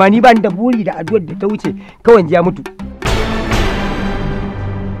tsane shi ma ni ba ni da buri da addu'ar da ta wuce kawai ya mutu.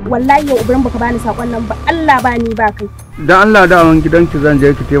 Wallahi yau ubran baka bani sakon nan ba Allah ba ni ba kai. Dan Allah da wan gidanki zan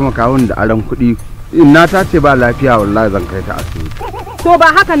je ki taimaka min da aran kuɗi. Inna ta ce ba lafiya wallahi zan kai ta asibiti. To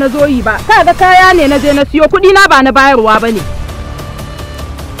ba haka na zo yi ba. Kaga kaya ne na je na siyo kuɗi na ba na bayarwa bane.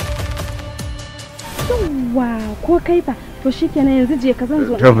 Yawwa ko kai fa to shikenan yanzu je ka zan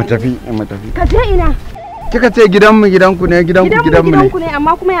zo. To mu tafi mu tafi. Ka je ina? Kika ce gidanmu gidanku ne gidanmu gidanmu ne. Gidanku ne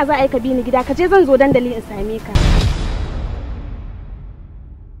amma kuma ya za a yi ka bi ni gida ka je zan zo dandali in same ka.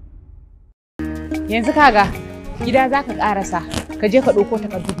 Yanzu kaga gida za ka karasa ka je ka ɗauko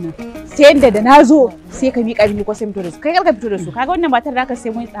takardun nan sai yadda da na zo sai ka miƙa mini ko sai fito da su kai ka fito da su kaga wannan matar da ka sai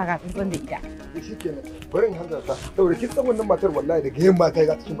mun tsaka tsantsan da ita. Shikenan bari in hanzarta saboda kin san wannan matar wallahi daga yamma ta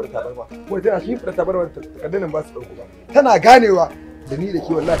ga cikin burta barba ko tana cikin burta barba takardun ba su dauko ba tana ganewa da ni da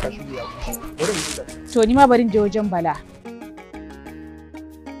ke wallahi ka shigo ya bari mu da to ni ma barin je wajen Bala.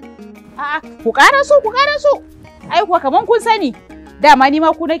 A'a ku ƙara so ai kuwa kaman kun sani dama ni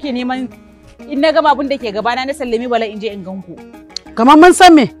ma ku nake neman in na gama abin da ke gabana na sallami Bala in je in gan ku. Kamar mun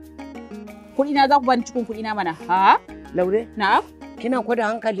san me? Kuɗi na za ku bani cikin kuɗi na mana. Ha? Laure? Na'am. Kina kwada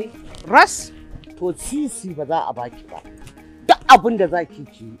hankali? Ras. To sisi ba za a baki ba. Duk abin da za ki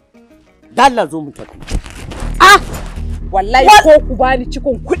ci. Dalla zo mu tafi. Ah! Wallahi ko ku bani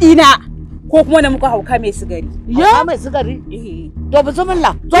cikin kuɗi na ko kuma na muku hauka mai sigari. Ya mai sigari? Eh. To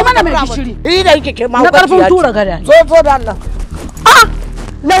bismillah. Zo mana mai gishiri. Da yake ke ma na karfin tura gada. Zo da Allah. Ah!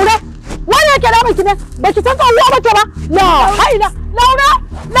 Laure! Wannan ke da miki ne? Ba ki san tsawo ba ta ba? La haila! Laure!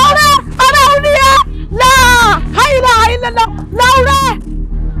 Laure! Ana uniya! La haila haila Laure!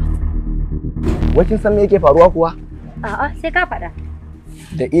 Wakin san me yake faruwa kuwa? A'a sai ka faɗa.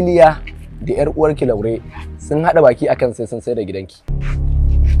 Da Iliya da ƴar uwarki Laure sun haɗa baki akan sai sun sai da gidanki.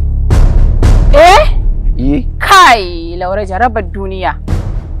 Kai Laure jarabar duniya.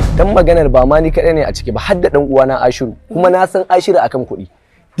 Dan maganar ba ma ni kaɗai ne a ciki ba har da ɗan uwana Ashiru kuma na san Ashiru akan kuɗi.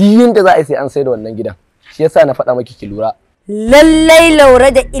 Duk yanda za a yi sai an sai da wannan gidan. Shi yasa na faɗa maki ki lura. Lallai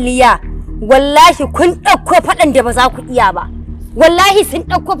Laure da Iliya wallahi kun ɗauko faɗan da ba za ku iya ba. Wallahi sun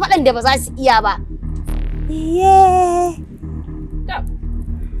ɗauko faɗan da ba za su iya ba.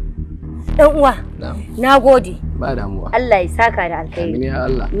 Dan uwa. Na gode. Ba damuwa. Allah ya saka da alkhairi. Amin ya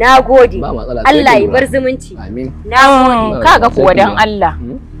Allah. Na gode. Ba matsala. Allah ya bar zumunci. Amin. Na gode. Kaga kuwa dan Allah.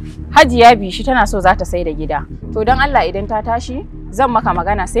 Hajiya Bishi tana so za ta sai da gida. To dan Allah idan ta tashi zan maka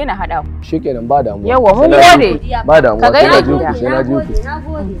magana sai na hada ku. Shikenan ba damuwa. Yawa mun gode. Ba damuwa. Ka ga gida. Sai na ji ku. Na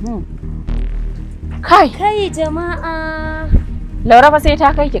gode. Kai jama'a. Laure fa sai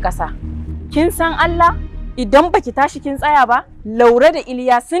ta kai ki kasa. Kin san Allah idan baki tashi kin tsaya ba, Laure da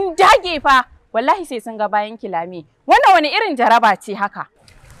Iliya sun dage fa. Wallahi sai sun ga bayan kilami. Wannan wani irin jaraba ce haka?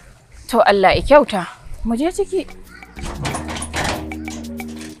 To Allah ya kyauta. Mu je ciki.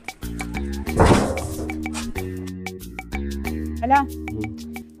 Ala.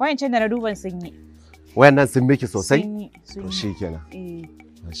 Wayancan da na duban sun yi. Wayannan sun miki sosai? Sun yi. To shikenan.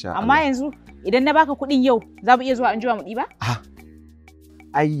 Masha Allah. Amma yanzu idan na baka kuɗin yau, za mu iya zuwa an jiwa mu ɗiba?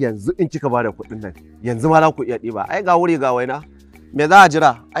 Ai yanzu in kika bada kuɗin nan, yanzu ma za ku iya ɗiba. Ai ga wuri ga waina. Me za a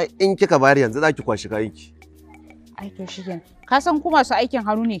jira? Ai in kika bayar yanzu za ki kwashi kayanki. Ai to shikenan. Ka san ku masu aikin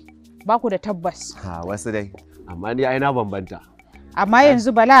hannu ne, ba ku da tabbas. Ha wasu dai. Amma ni ai na bambanta. Amma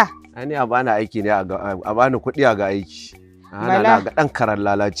yanzu Bala. Ai ni a bani aiki ne a bani kuɗi a ga aiki. Ana ga ɗan karan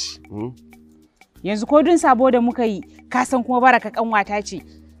lalaci. Yanzu ko dun sabo da muka yi, ka san kuma Baraka kanwata ce.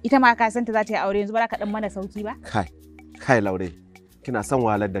 Ita ma ka san ta za ta yi aure yanzu Baraka dan mana sauki ba? Kai Laure. Kina son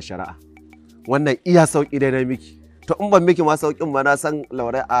wahalar da shari'a. Wannan iya sauki dai na miki. To in ban miki ma saukin ba na san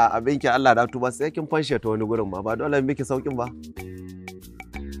Laure a abinki Allah da tuba sai kin fanshe ta wani gurin ma ba dole miki saukin ba.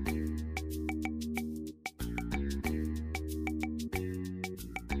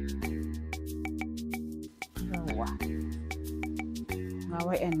 Yawwa. Ga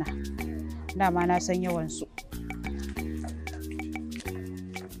wayannan. Dama na san yawan su.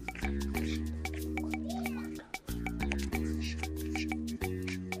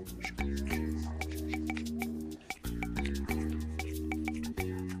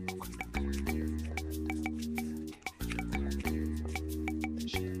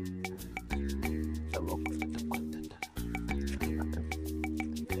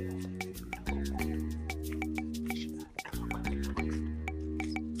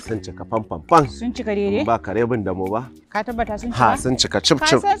 Sun cika fanfanfan. Sun cika daidai? Ba kare bin damo ba. Ka tabbata sun cika? Ha sun cika cip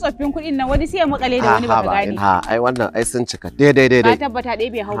cip. Ka san tsoffin kuɗin nan wani sai ya makale da wani baka gane. Ha ai wannan ai sun cika daidai daidai. Ka tabbata dai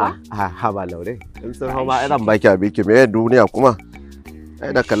bai hau ba? Ha ba Laure. In sun hau ma irin baki a biki me duniya kuma.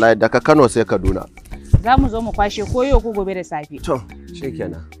 Ai daga Kano sai Kaduna. Za mu zo mu kwashe ko yau ko gobe da safe. To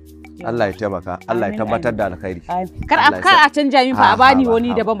shikenan. Allah ya taimaka, Allah ya tabbatar da alkhairi. Kar a canja min fa a bani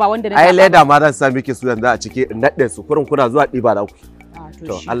wani daban ba wanda na ai leda ma zan sa miki su yanzu a ciki in nade su kurin kuna zuwa diba da ku.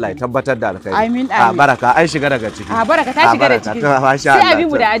 To Allah ya tabbatar da alkhairi. Amin amin. Baraka ai shiga daga ciki. Baraka ta shiga da ciki. Sai abi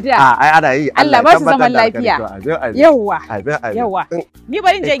mu da addu'a. Ai ana yi. Allah ba su zaman lafiya. Yawwa. Yawwa. Ni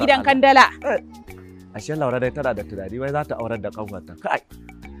bari in je gidan Kandala. Ashe Laure dai tana da tunani wai za ta aurar da kanwarta. Kai.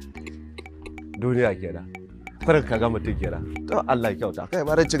 Duniya kenan. Farin ka ga mutum kenan. To Allah ya kyauta. Kai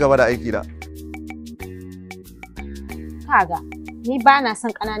bari ci gaba da aiki da. Kaga, ni ba na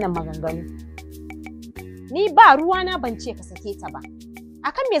son ƙananan maganganu. Ni ba ruwana ban ce ka sake ta ba.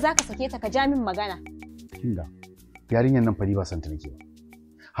 Akan me za ka sake ta ka ja min magana? Kinga, yarinyar nan fari ba san ta nake ba.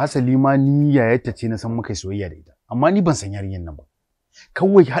 Hasali ma ni yayarta ce na san muka soyayya da ita. Amma ni ban san yarinyar nan ba.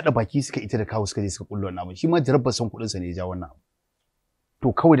 Kawai haɗa baki suka ita da kawo suka je suka kullo wannan abu. Shi ma jarabbar san kuɗinsa ne ya ja wannan abu.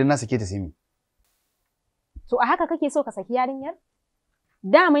 To kawai da na sake ta sai me? To a haka kake so ka saki yarinyar?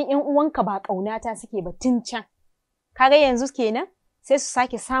 Daman ƴan uwanka ba ƙaunata suke ba tun can. Kaga yanzu kenan sai su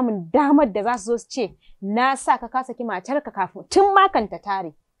sake samun damar da za su zo su ce na sa ka saki matarka kafin tun ma kan ta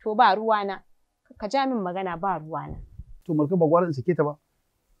tare. To ba ruwana. Ka ja min magana ba ruwana. To marka ba gwaran sake ta ba.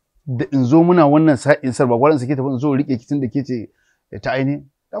 Da in zo muna wannan sa'in sar ba gwaran sake ta ba in zo rike ki tun da ke ce ta aini.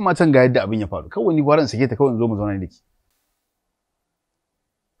 Dan matan ga yadda abin ya faru. Kawai ni gwaran sake ta kawai in zo mu zauna da ki.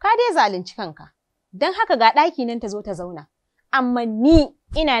 Ka dai zalunci kanka. Don haka ga ɗaki nan ta zo ta zauna. Amma ni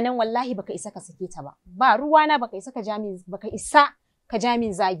ina nan wallahi baka isa ka sake ta ba. Ba ruwana baka isa ka ja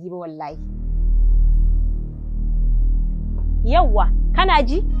min zagi ba wallahi. Yawwa, kana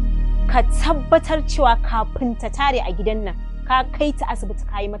ji? Ka tabbatar cewa kafin ta tare a gidan nan ka kai ta asibiti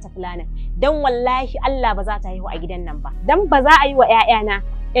ka yi mata fulana. Don wallahi Allah ba za ta haihu a gidan nan ba. Don ba za a yi wa 'ya'yana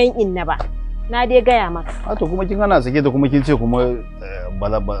 'yan inna ba. Na dai gaya maka. A to kuma kin hana sake ta kuma kin ce kuma ba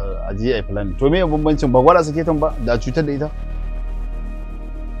a je ai plan. To me bambancin ba gwada sake ta ba da cutar da ita?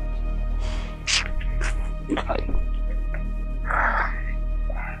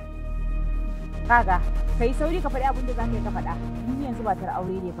 Kaga, kai sauri ka faɗi abin da za ka yi ka faɗa. Ni yanzu ba tar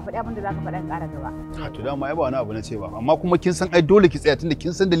aure ne ka faɗi abin da za ka faɗa ƙara gaba. A to dama ai ba wani abu na ce ba, amma kuma kin san ai dole ki tsaya tunda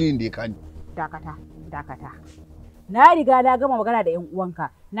kin san dalilin da ya kani. Dakata. Na riga na gama magana da 'yan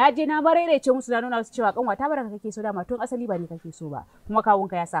uwanka. Na je na marerece musu na nuna musu cewa kanwata baraka kake so dama tun asali ba ni kake so ba. Kuma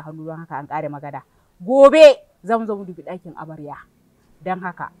kawunka ya sa hannu don haka an kare magana. Gobe zan zo mu dubi ɗakin amarya. Don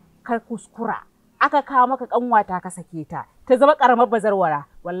haka kar kuskura aka kawo maka kanwata ka sake ta zama karamar bazarwara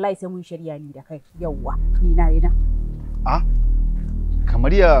wallahi sai mun shirya ni da kai yawwa ni na yi nan. A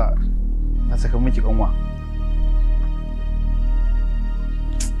kamar ya na saka miki kanwa.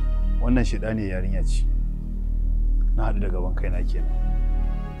 Wannan shida ne yarinya ce. Na haɗu da gaban kaina kenan.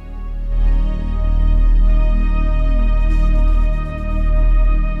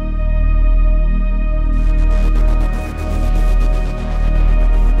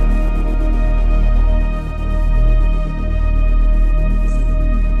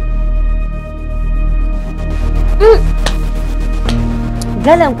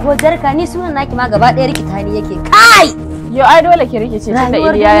 Galan ko jarka ni sunan naki ma gaba ɗaya rikita ni yake kai. Yo ai dole ki rikice tunda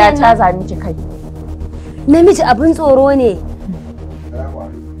Iliya ya caza miki kai. Namiji abin tsoro ne.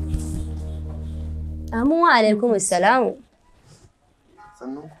 Amu wa alaikum assalam.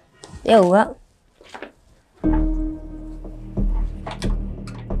 Sannu. Yawwa.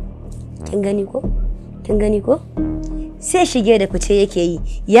 Kin gani ko? Kin gani ko? Sai shige da fice yake yi.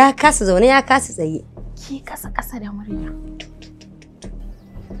 Ya kasa zaune ya kasa tsaye. Ki kasa da murya.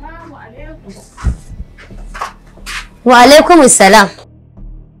 Wa alaikum assalam.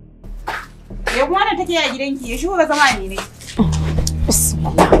 Ya kuma da take a gidanki ya shigo ga zama ne.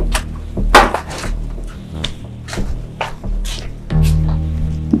 Bismillah.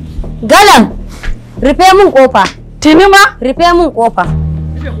 Galam, rufe min kofa. Tuni ma? Rufe min kofa.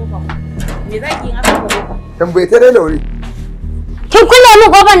 Rufe kofa. Me zaki yi aka kofa? Tambaye ta dai Laure. Kin kulle min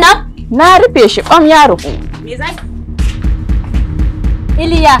kofar nan? Na rufe shi bam ya rufu. Me zaki?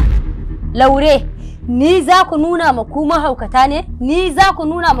 Iliya, Laure, ni za ku nuna ma ku mahaukata ne? Ni za ku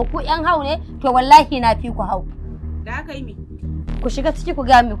nuna ma ku ƴan hau ne? To wallahi na fi ku hau. Da haka yi me? Ku shiga ciki ku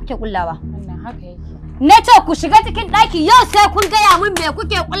ga me kuke kullawa. Wannan haka yake. Na ce ku shiga cikin ɗaki yau sai kun gaya min me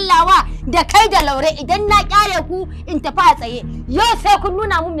kuke kullawa da kai da Laure idan na kyale ku in tafi a tsaye. Yau sai kun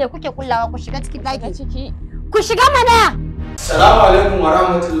nuna min me kuke kullawa ku shiga cikin ɗaki. Ku shiga mana. Assalamu alaikum wa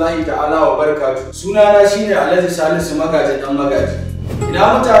rahmatullahi ta'ala wa barakatuh. Sunana shine Alhaji Salisu Magaji dan Magaji.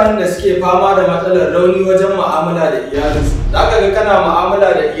 Ina mutanen da suke fama da matsalar rauni wajen mu'amala da iyalinsu. Zaka ga kana mu'amala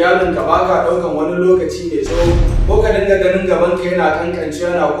da iyalinka baka ɗaukan wani lokaci mai tsawo ko ka dinga ganin gaban ka yana kankance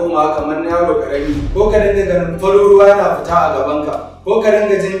yana komawa kamar na yaro karami ko ka dinga ganin farin ruwa yana fita a gaban ka ko ka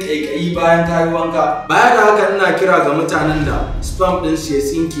dinga jin kaikayi bayan ka yi wanka. Baya da haka ina kira ga mutanen da sperm ɗin su ya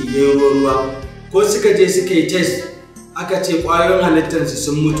tsinke ya ruwa ko suka je suka yi test aka ce ƙwayoyin halittarsu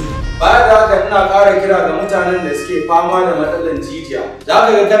sun mutu. Baya da haka ina ƙara kira ga mutanen da suke fama da matsalar jijiya. Za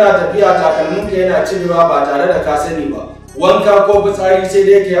ka ga kana tafiya takalminka yana cirewa ba tare da ka sani ba. Wanka ko fitsari sai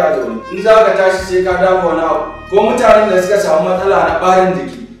dai ka yi a zaune. In za ka tashi sai ka dafa wani abu. Ko mutanen da suka samu matsala na ɓarin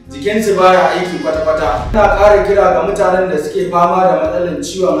jiki, jikinsu baya aiki kwata-kwata. Ina ƙara kira ga mutanen da suke fama da matsalar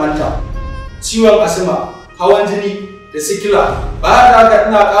ciwon hanta, ciwon asma, hawan jini, da sikila. Baya da haka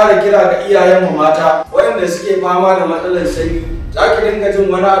ina ƙara kira ga iyayenmu mata waɗanda suke fama da matsalar sanyi. Za ki dinga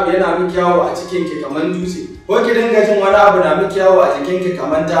jin wani abu yana miki yawo a cikinki kamar dutse, ko ki dinga jin wani abu na miki yawo a jikinki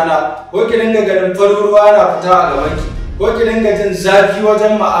kamar tana, ko ki dinga ganin farin ruwa na fita a gabanki, ko ki dinga jin zafi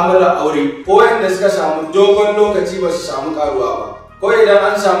wajen mu'amalar aure, ko waɗanda suka samu dogon lokaci ba su samu ƙaruwa ba, ko idan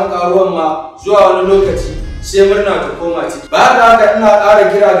an samu ƙaruwan ma zuwa wani lokaci sai murna ta koma ciki. Ba da haka ina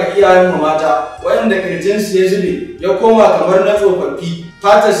ƙara kira ga iyayenmu mata waɗanda kirjinsu ya zube ya koma kamar na tsofaffi,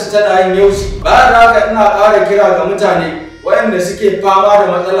 fatarsu tana yin yaushi. Ba da haka ina ƙara kira ga mutane waɗanda suke fama da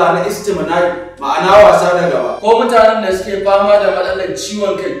matsala na istimna'i, ma'ana wasa da gaba, ko mutanen da suke fama da matsalar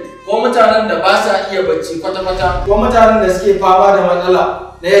ciwon kai, ko mutanen da ba sa iya bacci kwata-kwata, ko mutanen da suke fama da matsala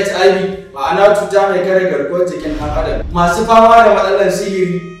na HIV, ma'ana cuta mai kare garkuwar jikin ɗan adam, masu fama da matsalar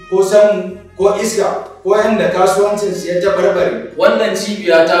sihiri ko samu ko iska ko yanda kasuwancinsu ya tabarbare. Wannan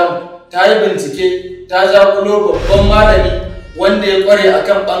cibiya ta yi bincike ta zakulo babban malami wanda ya kware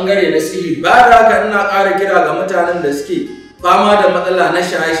akan bangare na sihiri. Bayan haka ina ƙara kira ga mutanen da suke fama da matsala na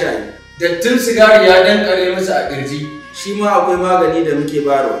shaye-shaye. Dattin sigari ya dankare musu a ƙirji, shi ma akwai magani da muke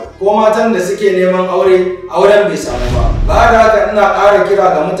bayarwa. Ko matan da suke neman aure, auren bai samu ba. Bayan haka ina ƙara kira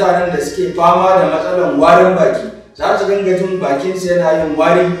ga mutanen da suke fama da matsalan warin baki. Za su dinga jin bakinsu yana yin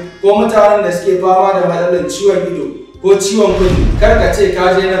wari, ko mutanen da suke fama da matsalan ciwon ido ko ciwon kunne. Kar ka ce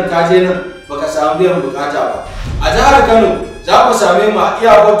ka je nan baka samu biyan bukata ba. A jihar Kano za ku same mu a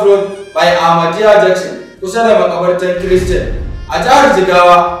Airport Road by Ahmadiyya Junction kusa da makabartan Christian. A jihar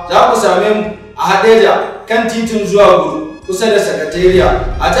Jigawa za ku same mu a Hadeja kan titin zuwa Guru kusa da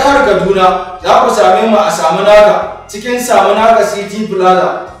Sakatariya. A jihar Kaduna za ku same mu a Samunaka cikin Samunaka City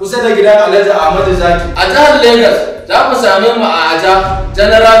Plaza kusa da gidan Alhaji Ahmadu Zaki. A jihar Lagos za ku same mu a Aja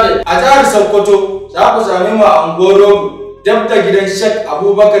General a jihar Sokoto za ku same mu a Angorogu dab da gidan Sheikh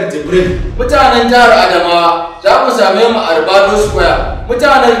Abubakar Jibril. Mutanen jihar Adamawa za ku same mu a Ribado Square.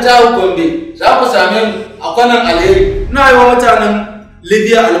 Mutanen jihar Gombe za ku same mu a Kwanan Alheri. Ina yi wa mutanen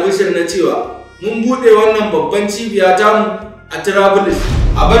Libya albishir na cewa mun buɗe wannan babban cibiya tamu a Travelers.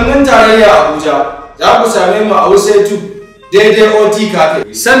 A birnin tarayya Abuja za ku same mu a Usaitu daidai OT Cafe.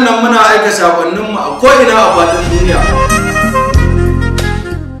 Sannan muna aika sakonninmu a ko'ina a faɗin duniya.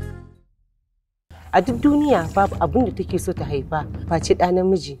 A duk duniya babu abin da take so ta haifa face ɗa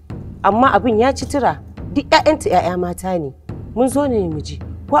namiji, amma abin ya ci tura duk 'ya'yanta 'ya'ya mata ne. Mun zo ne mu ji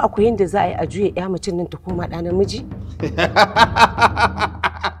ko akwai yadda za a yi a juya 'ya macen nan ta koma ɗa namiji?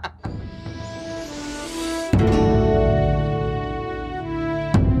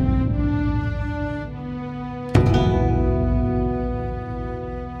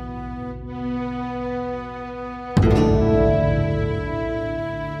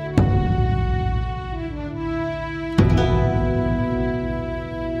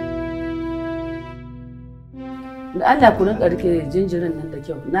 Da Allah ku rinka rike jinjirin nan da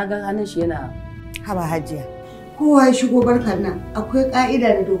kyau. Na ga hannun shi yana haba hajiya. Kowa ya shigo barkar nan akwai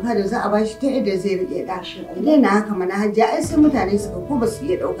ka'ida da doka da za a bashi ta yadda zai rike dashi. Idan na haka mana hajiya ai sai mutane suka ko ba su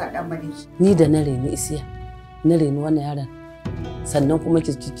iya dauka dan bane. Ni da na reni Isiya. Na reni wannan yaron. Sannan kuma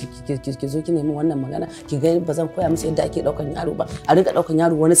ki zo ki nemi wannan magana ki ga ba zan koya musu yadda ake daukan yaro ba. A rinka daukan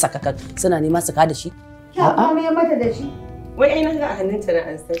yaro wani sakakan suna nema su ka da shi. Ya kuma me mata da shi? Wai ai na ga a hannunta na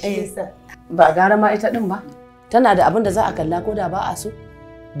an san shi yasa. Ba gara ma ita din ba. Tana da abin da za a kalla ko da ba a so,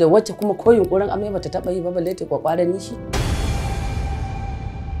 da wacce kuma ko yunkurin amai bata taba yi ba balle ta kwakwaran nishi.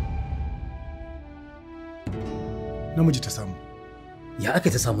 Namiji ta samu. Ya aka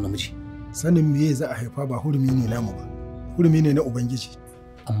ta samu namiji? Sanin meye za a haifa ba hurumi ne namu ba, hurumi ne na Ubangiji.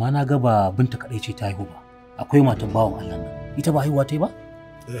 Amma na ga ba binta kadai ce ta haihu ba, akwai matan bawan Allah nan. Ita ba haihuwa ta yi ba?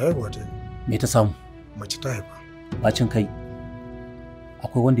 Haihuwa ta yi. Me ta samu? Mace ta haifa. Bacin kai,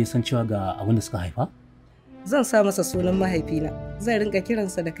 akwai wanda ya san cewa ga abin da suka haifa? Zan sa masa sunan mahaifina. Zan rinka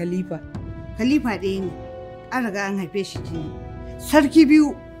kiransa da Khalifa. Khalifa ɗaya ne. An riga an haife shi jini. Sarki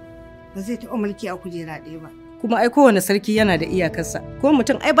biyu ba zai taɓa mulki a kujera ɗaya ba. Kuma ai kowane sarki yana da iyakarsa. Ko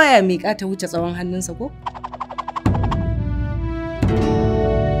mutum ai baya miƙa ta wuce tsawon hannunsa ko?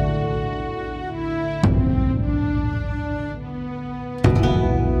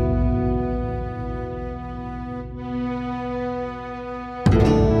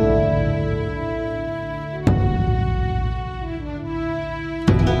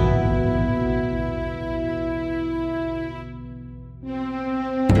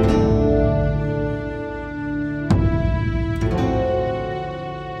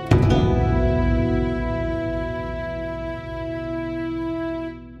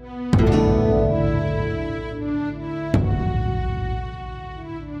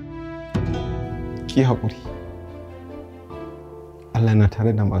 Ki haƙuri. Allah na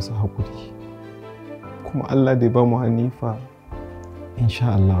tare da masu haƙuri. Kuma Allah da ya ba mu Hanifa, insha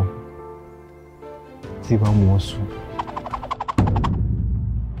Allah zai ba mu wasu.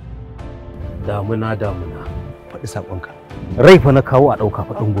 Damuna. Faɗi saƙonka. Rai fa na kawo a ɗauka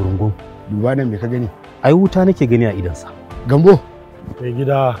faɗin gurungun. Duba nan me ka gani? Ai wuta nake gani a idansa. Gambo. Kai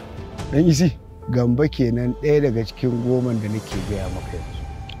gida. Dan isi. Gamba kenan ɗaya daga cikin goman da nake gaya maka yanzu.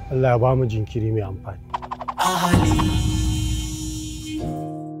 Allah ya ba mu jinkiri mai amfani.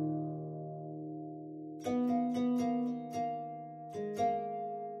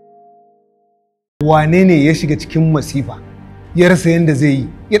 Wane ne ya shiga cikin masifa ya rasa yadda zai yi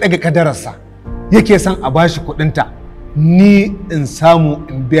ya daga kadararsa yake son a bashi kuɗinta ni in samu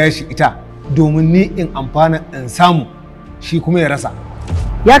in biya shi ita domin ni in amfana in samu shi kuma ya rasa.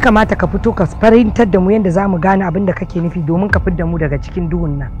 Ya kamata ka fito ka fahimtar da mu yadda za mu gane abin da kake nufi domin ka fidda mu daga cikin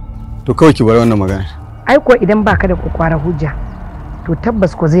duhun nan. To kawai ki bar wannan magana. Ai ko idan baka da kwakwara hujja to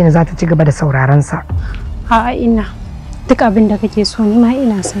tabbas ko Zainab za ta ci gaba da sauraron sa. A'a ina duk abin da kake so ni ma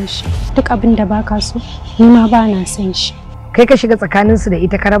ina son shi, duk abin da baka so ni ma ba na son shi. Kai ka shiga tsakanin su da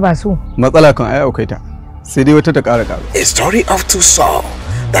ita ka raba su. Matsala kan ai aukai ta. Sai dai wata ta ƙara ƙaru. A story of two souls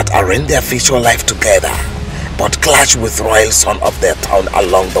that are in their future life together but clash with royal son of their town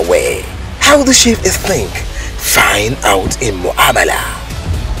along the way. How the chief is think, find out in mu'amala.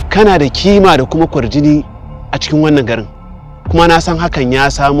 Kana da kima da kuma kwarjini a cikin wannan garin. Kuma na san hakan ya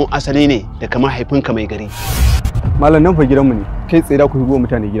samo asali ne daga mahaifinka mai gari. Malam nan fa gidanmu ne. Kai tsaye da ku shigo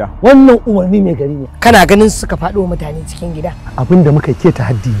mutane gida. Wannan umarni mai gari ne. Kana ganin suka faɗo mutane cikin gida. Abin da muka ke ta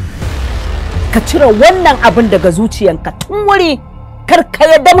haddi ne. Ka cire wannan abin daga zuciyanka tun wuri kar ka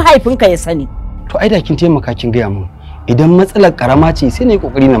yadda mahaifinka ya sani. To ai da kin taimaka kin gaya mun idan matsalar karama ce sai na yi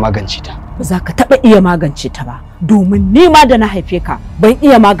kokari na magance ta. ba za ka taɓa iya magance ta ba, domin ni ma da na haife ka ban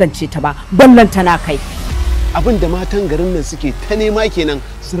iya magance ta ba, ballanta na kai. Abin da matan garin nan suke ta nema kenan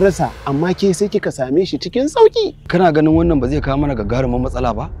sun rasa, amma ke sai kika same shi cikin sauki. Kana ganin wannan ba zai kawo mana gagarumin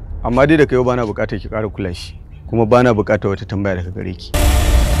matsala ba? Amma dai da kai bana bukatar ki ƙara kula shi, kuma bana bukatar wata tambaya daga gare ki.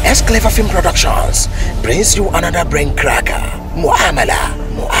 S Clever Film Productions brings you another brain cracker. Mu'amala.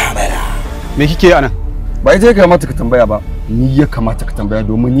 Me kike anan? Ba ita ya kamata ka tambaya ba, ni ya kamata ka tambaya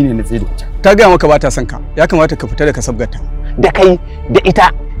domin ni ne na tsaye da ita. Ta gaya maka ba ta son ka, ya kamata ka fita daga sabgarta. Da kai da ita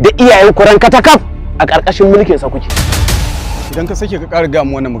da iyayen kuran katakaf a ƙarƙashin mulkin sa kuke. Idan ka sake ka ƙara gaya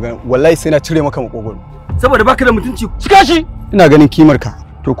mu wannan magana, wallahi sai na cire maka makogoro. Saboda baka da mutunci. Cika shi. Ina ganin kimar ka.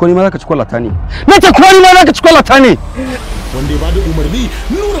 To ko ni ma zaka ci kwalata ne? Nace ko ni ma zaka ci kwalata ne? Wanda ya bada umarni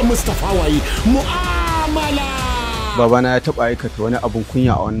Nura Mustafa waye mu'amala. Babana ya taɓa aikata wani abun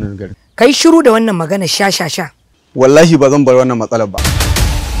kunya a wannan garin. Kai shiru da wannan magana sha. Wallahi ba zan bar wannan matsalar ba.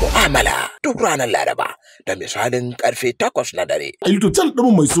 Mu'amala duk ranar Laraba da misalin karfe 8 na dare. A YouTube channel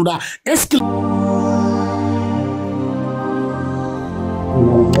ɗin mai suna Eskil.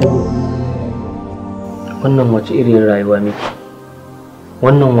 Wannan wace iriyar rayuwa miki?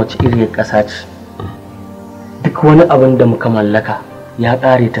 Wannan wace iriyar ƙasa ce? Duk wani abin da muka mallaka ya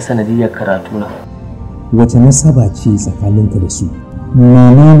ƙare ta sanadiyar karatuna. Wace nasaba ce tsakaninka da su?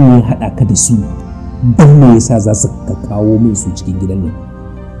 Menene ya haɗa ka da su? Don me yasa za su ka kawo min su cikin gidan nan?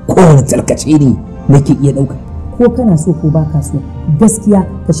 Kowane tarkace ne nake iya ɗauka. Ko kana so ko ba ka so, gaskiya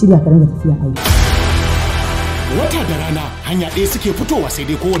ka shirya ka ringa tafiya aiki. Wata da rana hanya ɗaya suke fitowa sai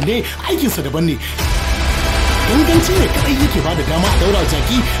dai kowanne aikinsa daban ne. Inganci ne kaɗai yake ba da dama a ɗaura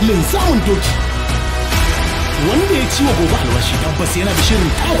jaki linzamin doki. Wanda ya ciwo gobe alwashi tabbas yana da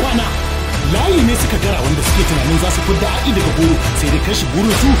shirin ta kwana. Layi ne suka gara wanda suke tunanin za su fidda a'i daga goro sai dai kashi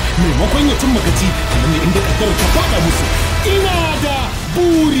burin su maimakon ya cimma gaci kamar ne inda kaddarar ta faɗa musu. Ina da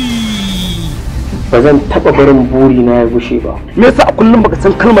buri. Ba zan taɓa barin buri na ya gushe ba. Me yasa a kullum baka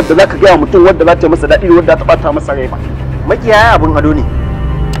san kalmar da zaka gaya mutum wadda za ta masa daɗi wadda ta ɓata masa rai ba? Makiyaya abin ado ne.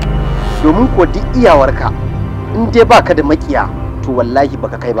 Domin ko duk iyawarka in dai baka da makiya to wallahi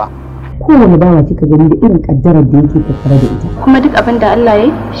baka kai ba. Kowane bawa kika gani da irin kaddarar da yake tattare da ita. Kuma duk abin da Allah ya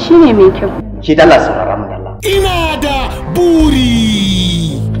yi shine mai kyau. Ki dalla saurara mun Allah. Ina da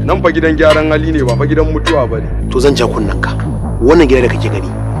buri. Nan fa gidan gyaran hali ne ba fa gidan mutuwa bane. To zan ja kunnanka. Wannan gida da kake gani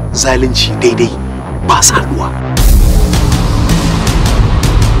zalunci daidai ba saduwa.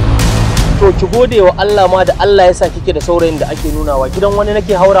 To ki gode wa Allah ma da Allah ya sa kike da saurayin da ake nunawa gidan wani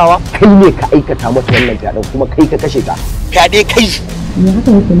nake haurawa. Kai ne ka aikata mata wannan fyaɗen kuma kai ka kashe ta. Fyaɗe kai. Me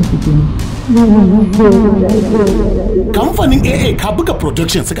haka yake nufi kenan? Kamfanin AA Kabuga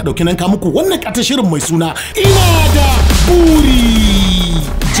Production suka dauki nan ka muku wannan kata shirin mai suna Ina da buri.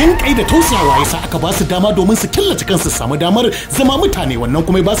 Jin kai da tausayawa yasa aka ba su dama domin su killace kansu su samu damar zama mutane wannan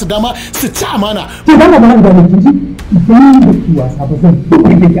kuma ba su dama su ci amana. To ba da mai jiji idan da ki wasa ba zan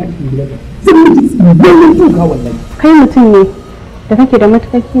buɗe ki a cikin gidan. Zan miji tsiyayen tuka wallahi. Kai mutum ne da kake da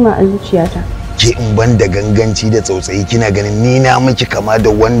matukar kima a zuciyata. Ke in ban da ganganci da tsautsayi kina ganin ni na miki kama da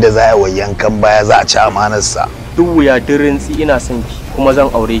wanda za a wa yankan baya za a ci amanarsa. Duk wuya duk rintsi ina son ki kuma zan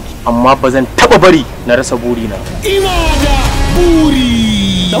aure ki amma ba zan taba bari na rasa burina. Ina da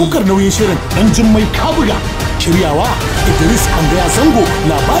buri. Daukar nauyin shirin dan Jummai Kabuga. Shiryawa Idris Andrea Zango,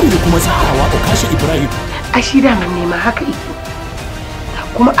 labari da kuma tsarawa Okasha Ibrahim. A shi da mun nema haka yake.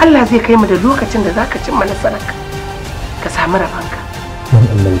 Kuma Allah zai kai mu da lokacin da zaka cimma nasararka. Ka samu rabanka. Dan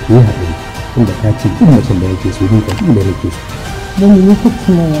Allah ki haɗuri. Inda ta ce duk macen da nake so duka duk da nake so. Don yi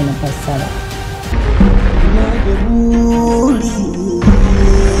kuki ne na fassara.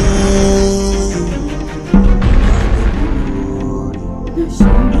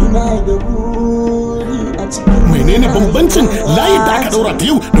 Menene bambancin layi da aka daura ta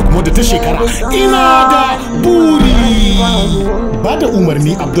yau da kuma da ta shekara? Ina da buri. Ba da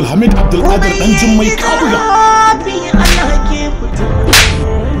umarni Abdulhamid Abdulkadir dan Jummai Kabuga.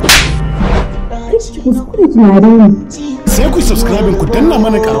 Sai ku subscribe ku danna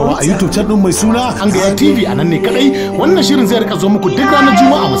mana karawa a YouTube channel mai suna Hangaya TV a nan ne kadai wannan shirin zai rika zo muku duk ranar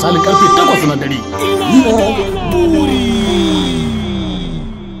Juma'a misalin karfe 8 na dare. Ina da buri.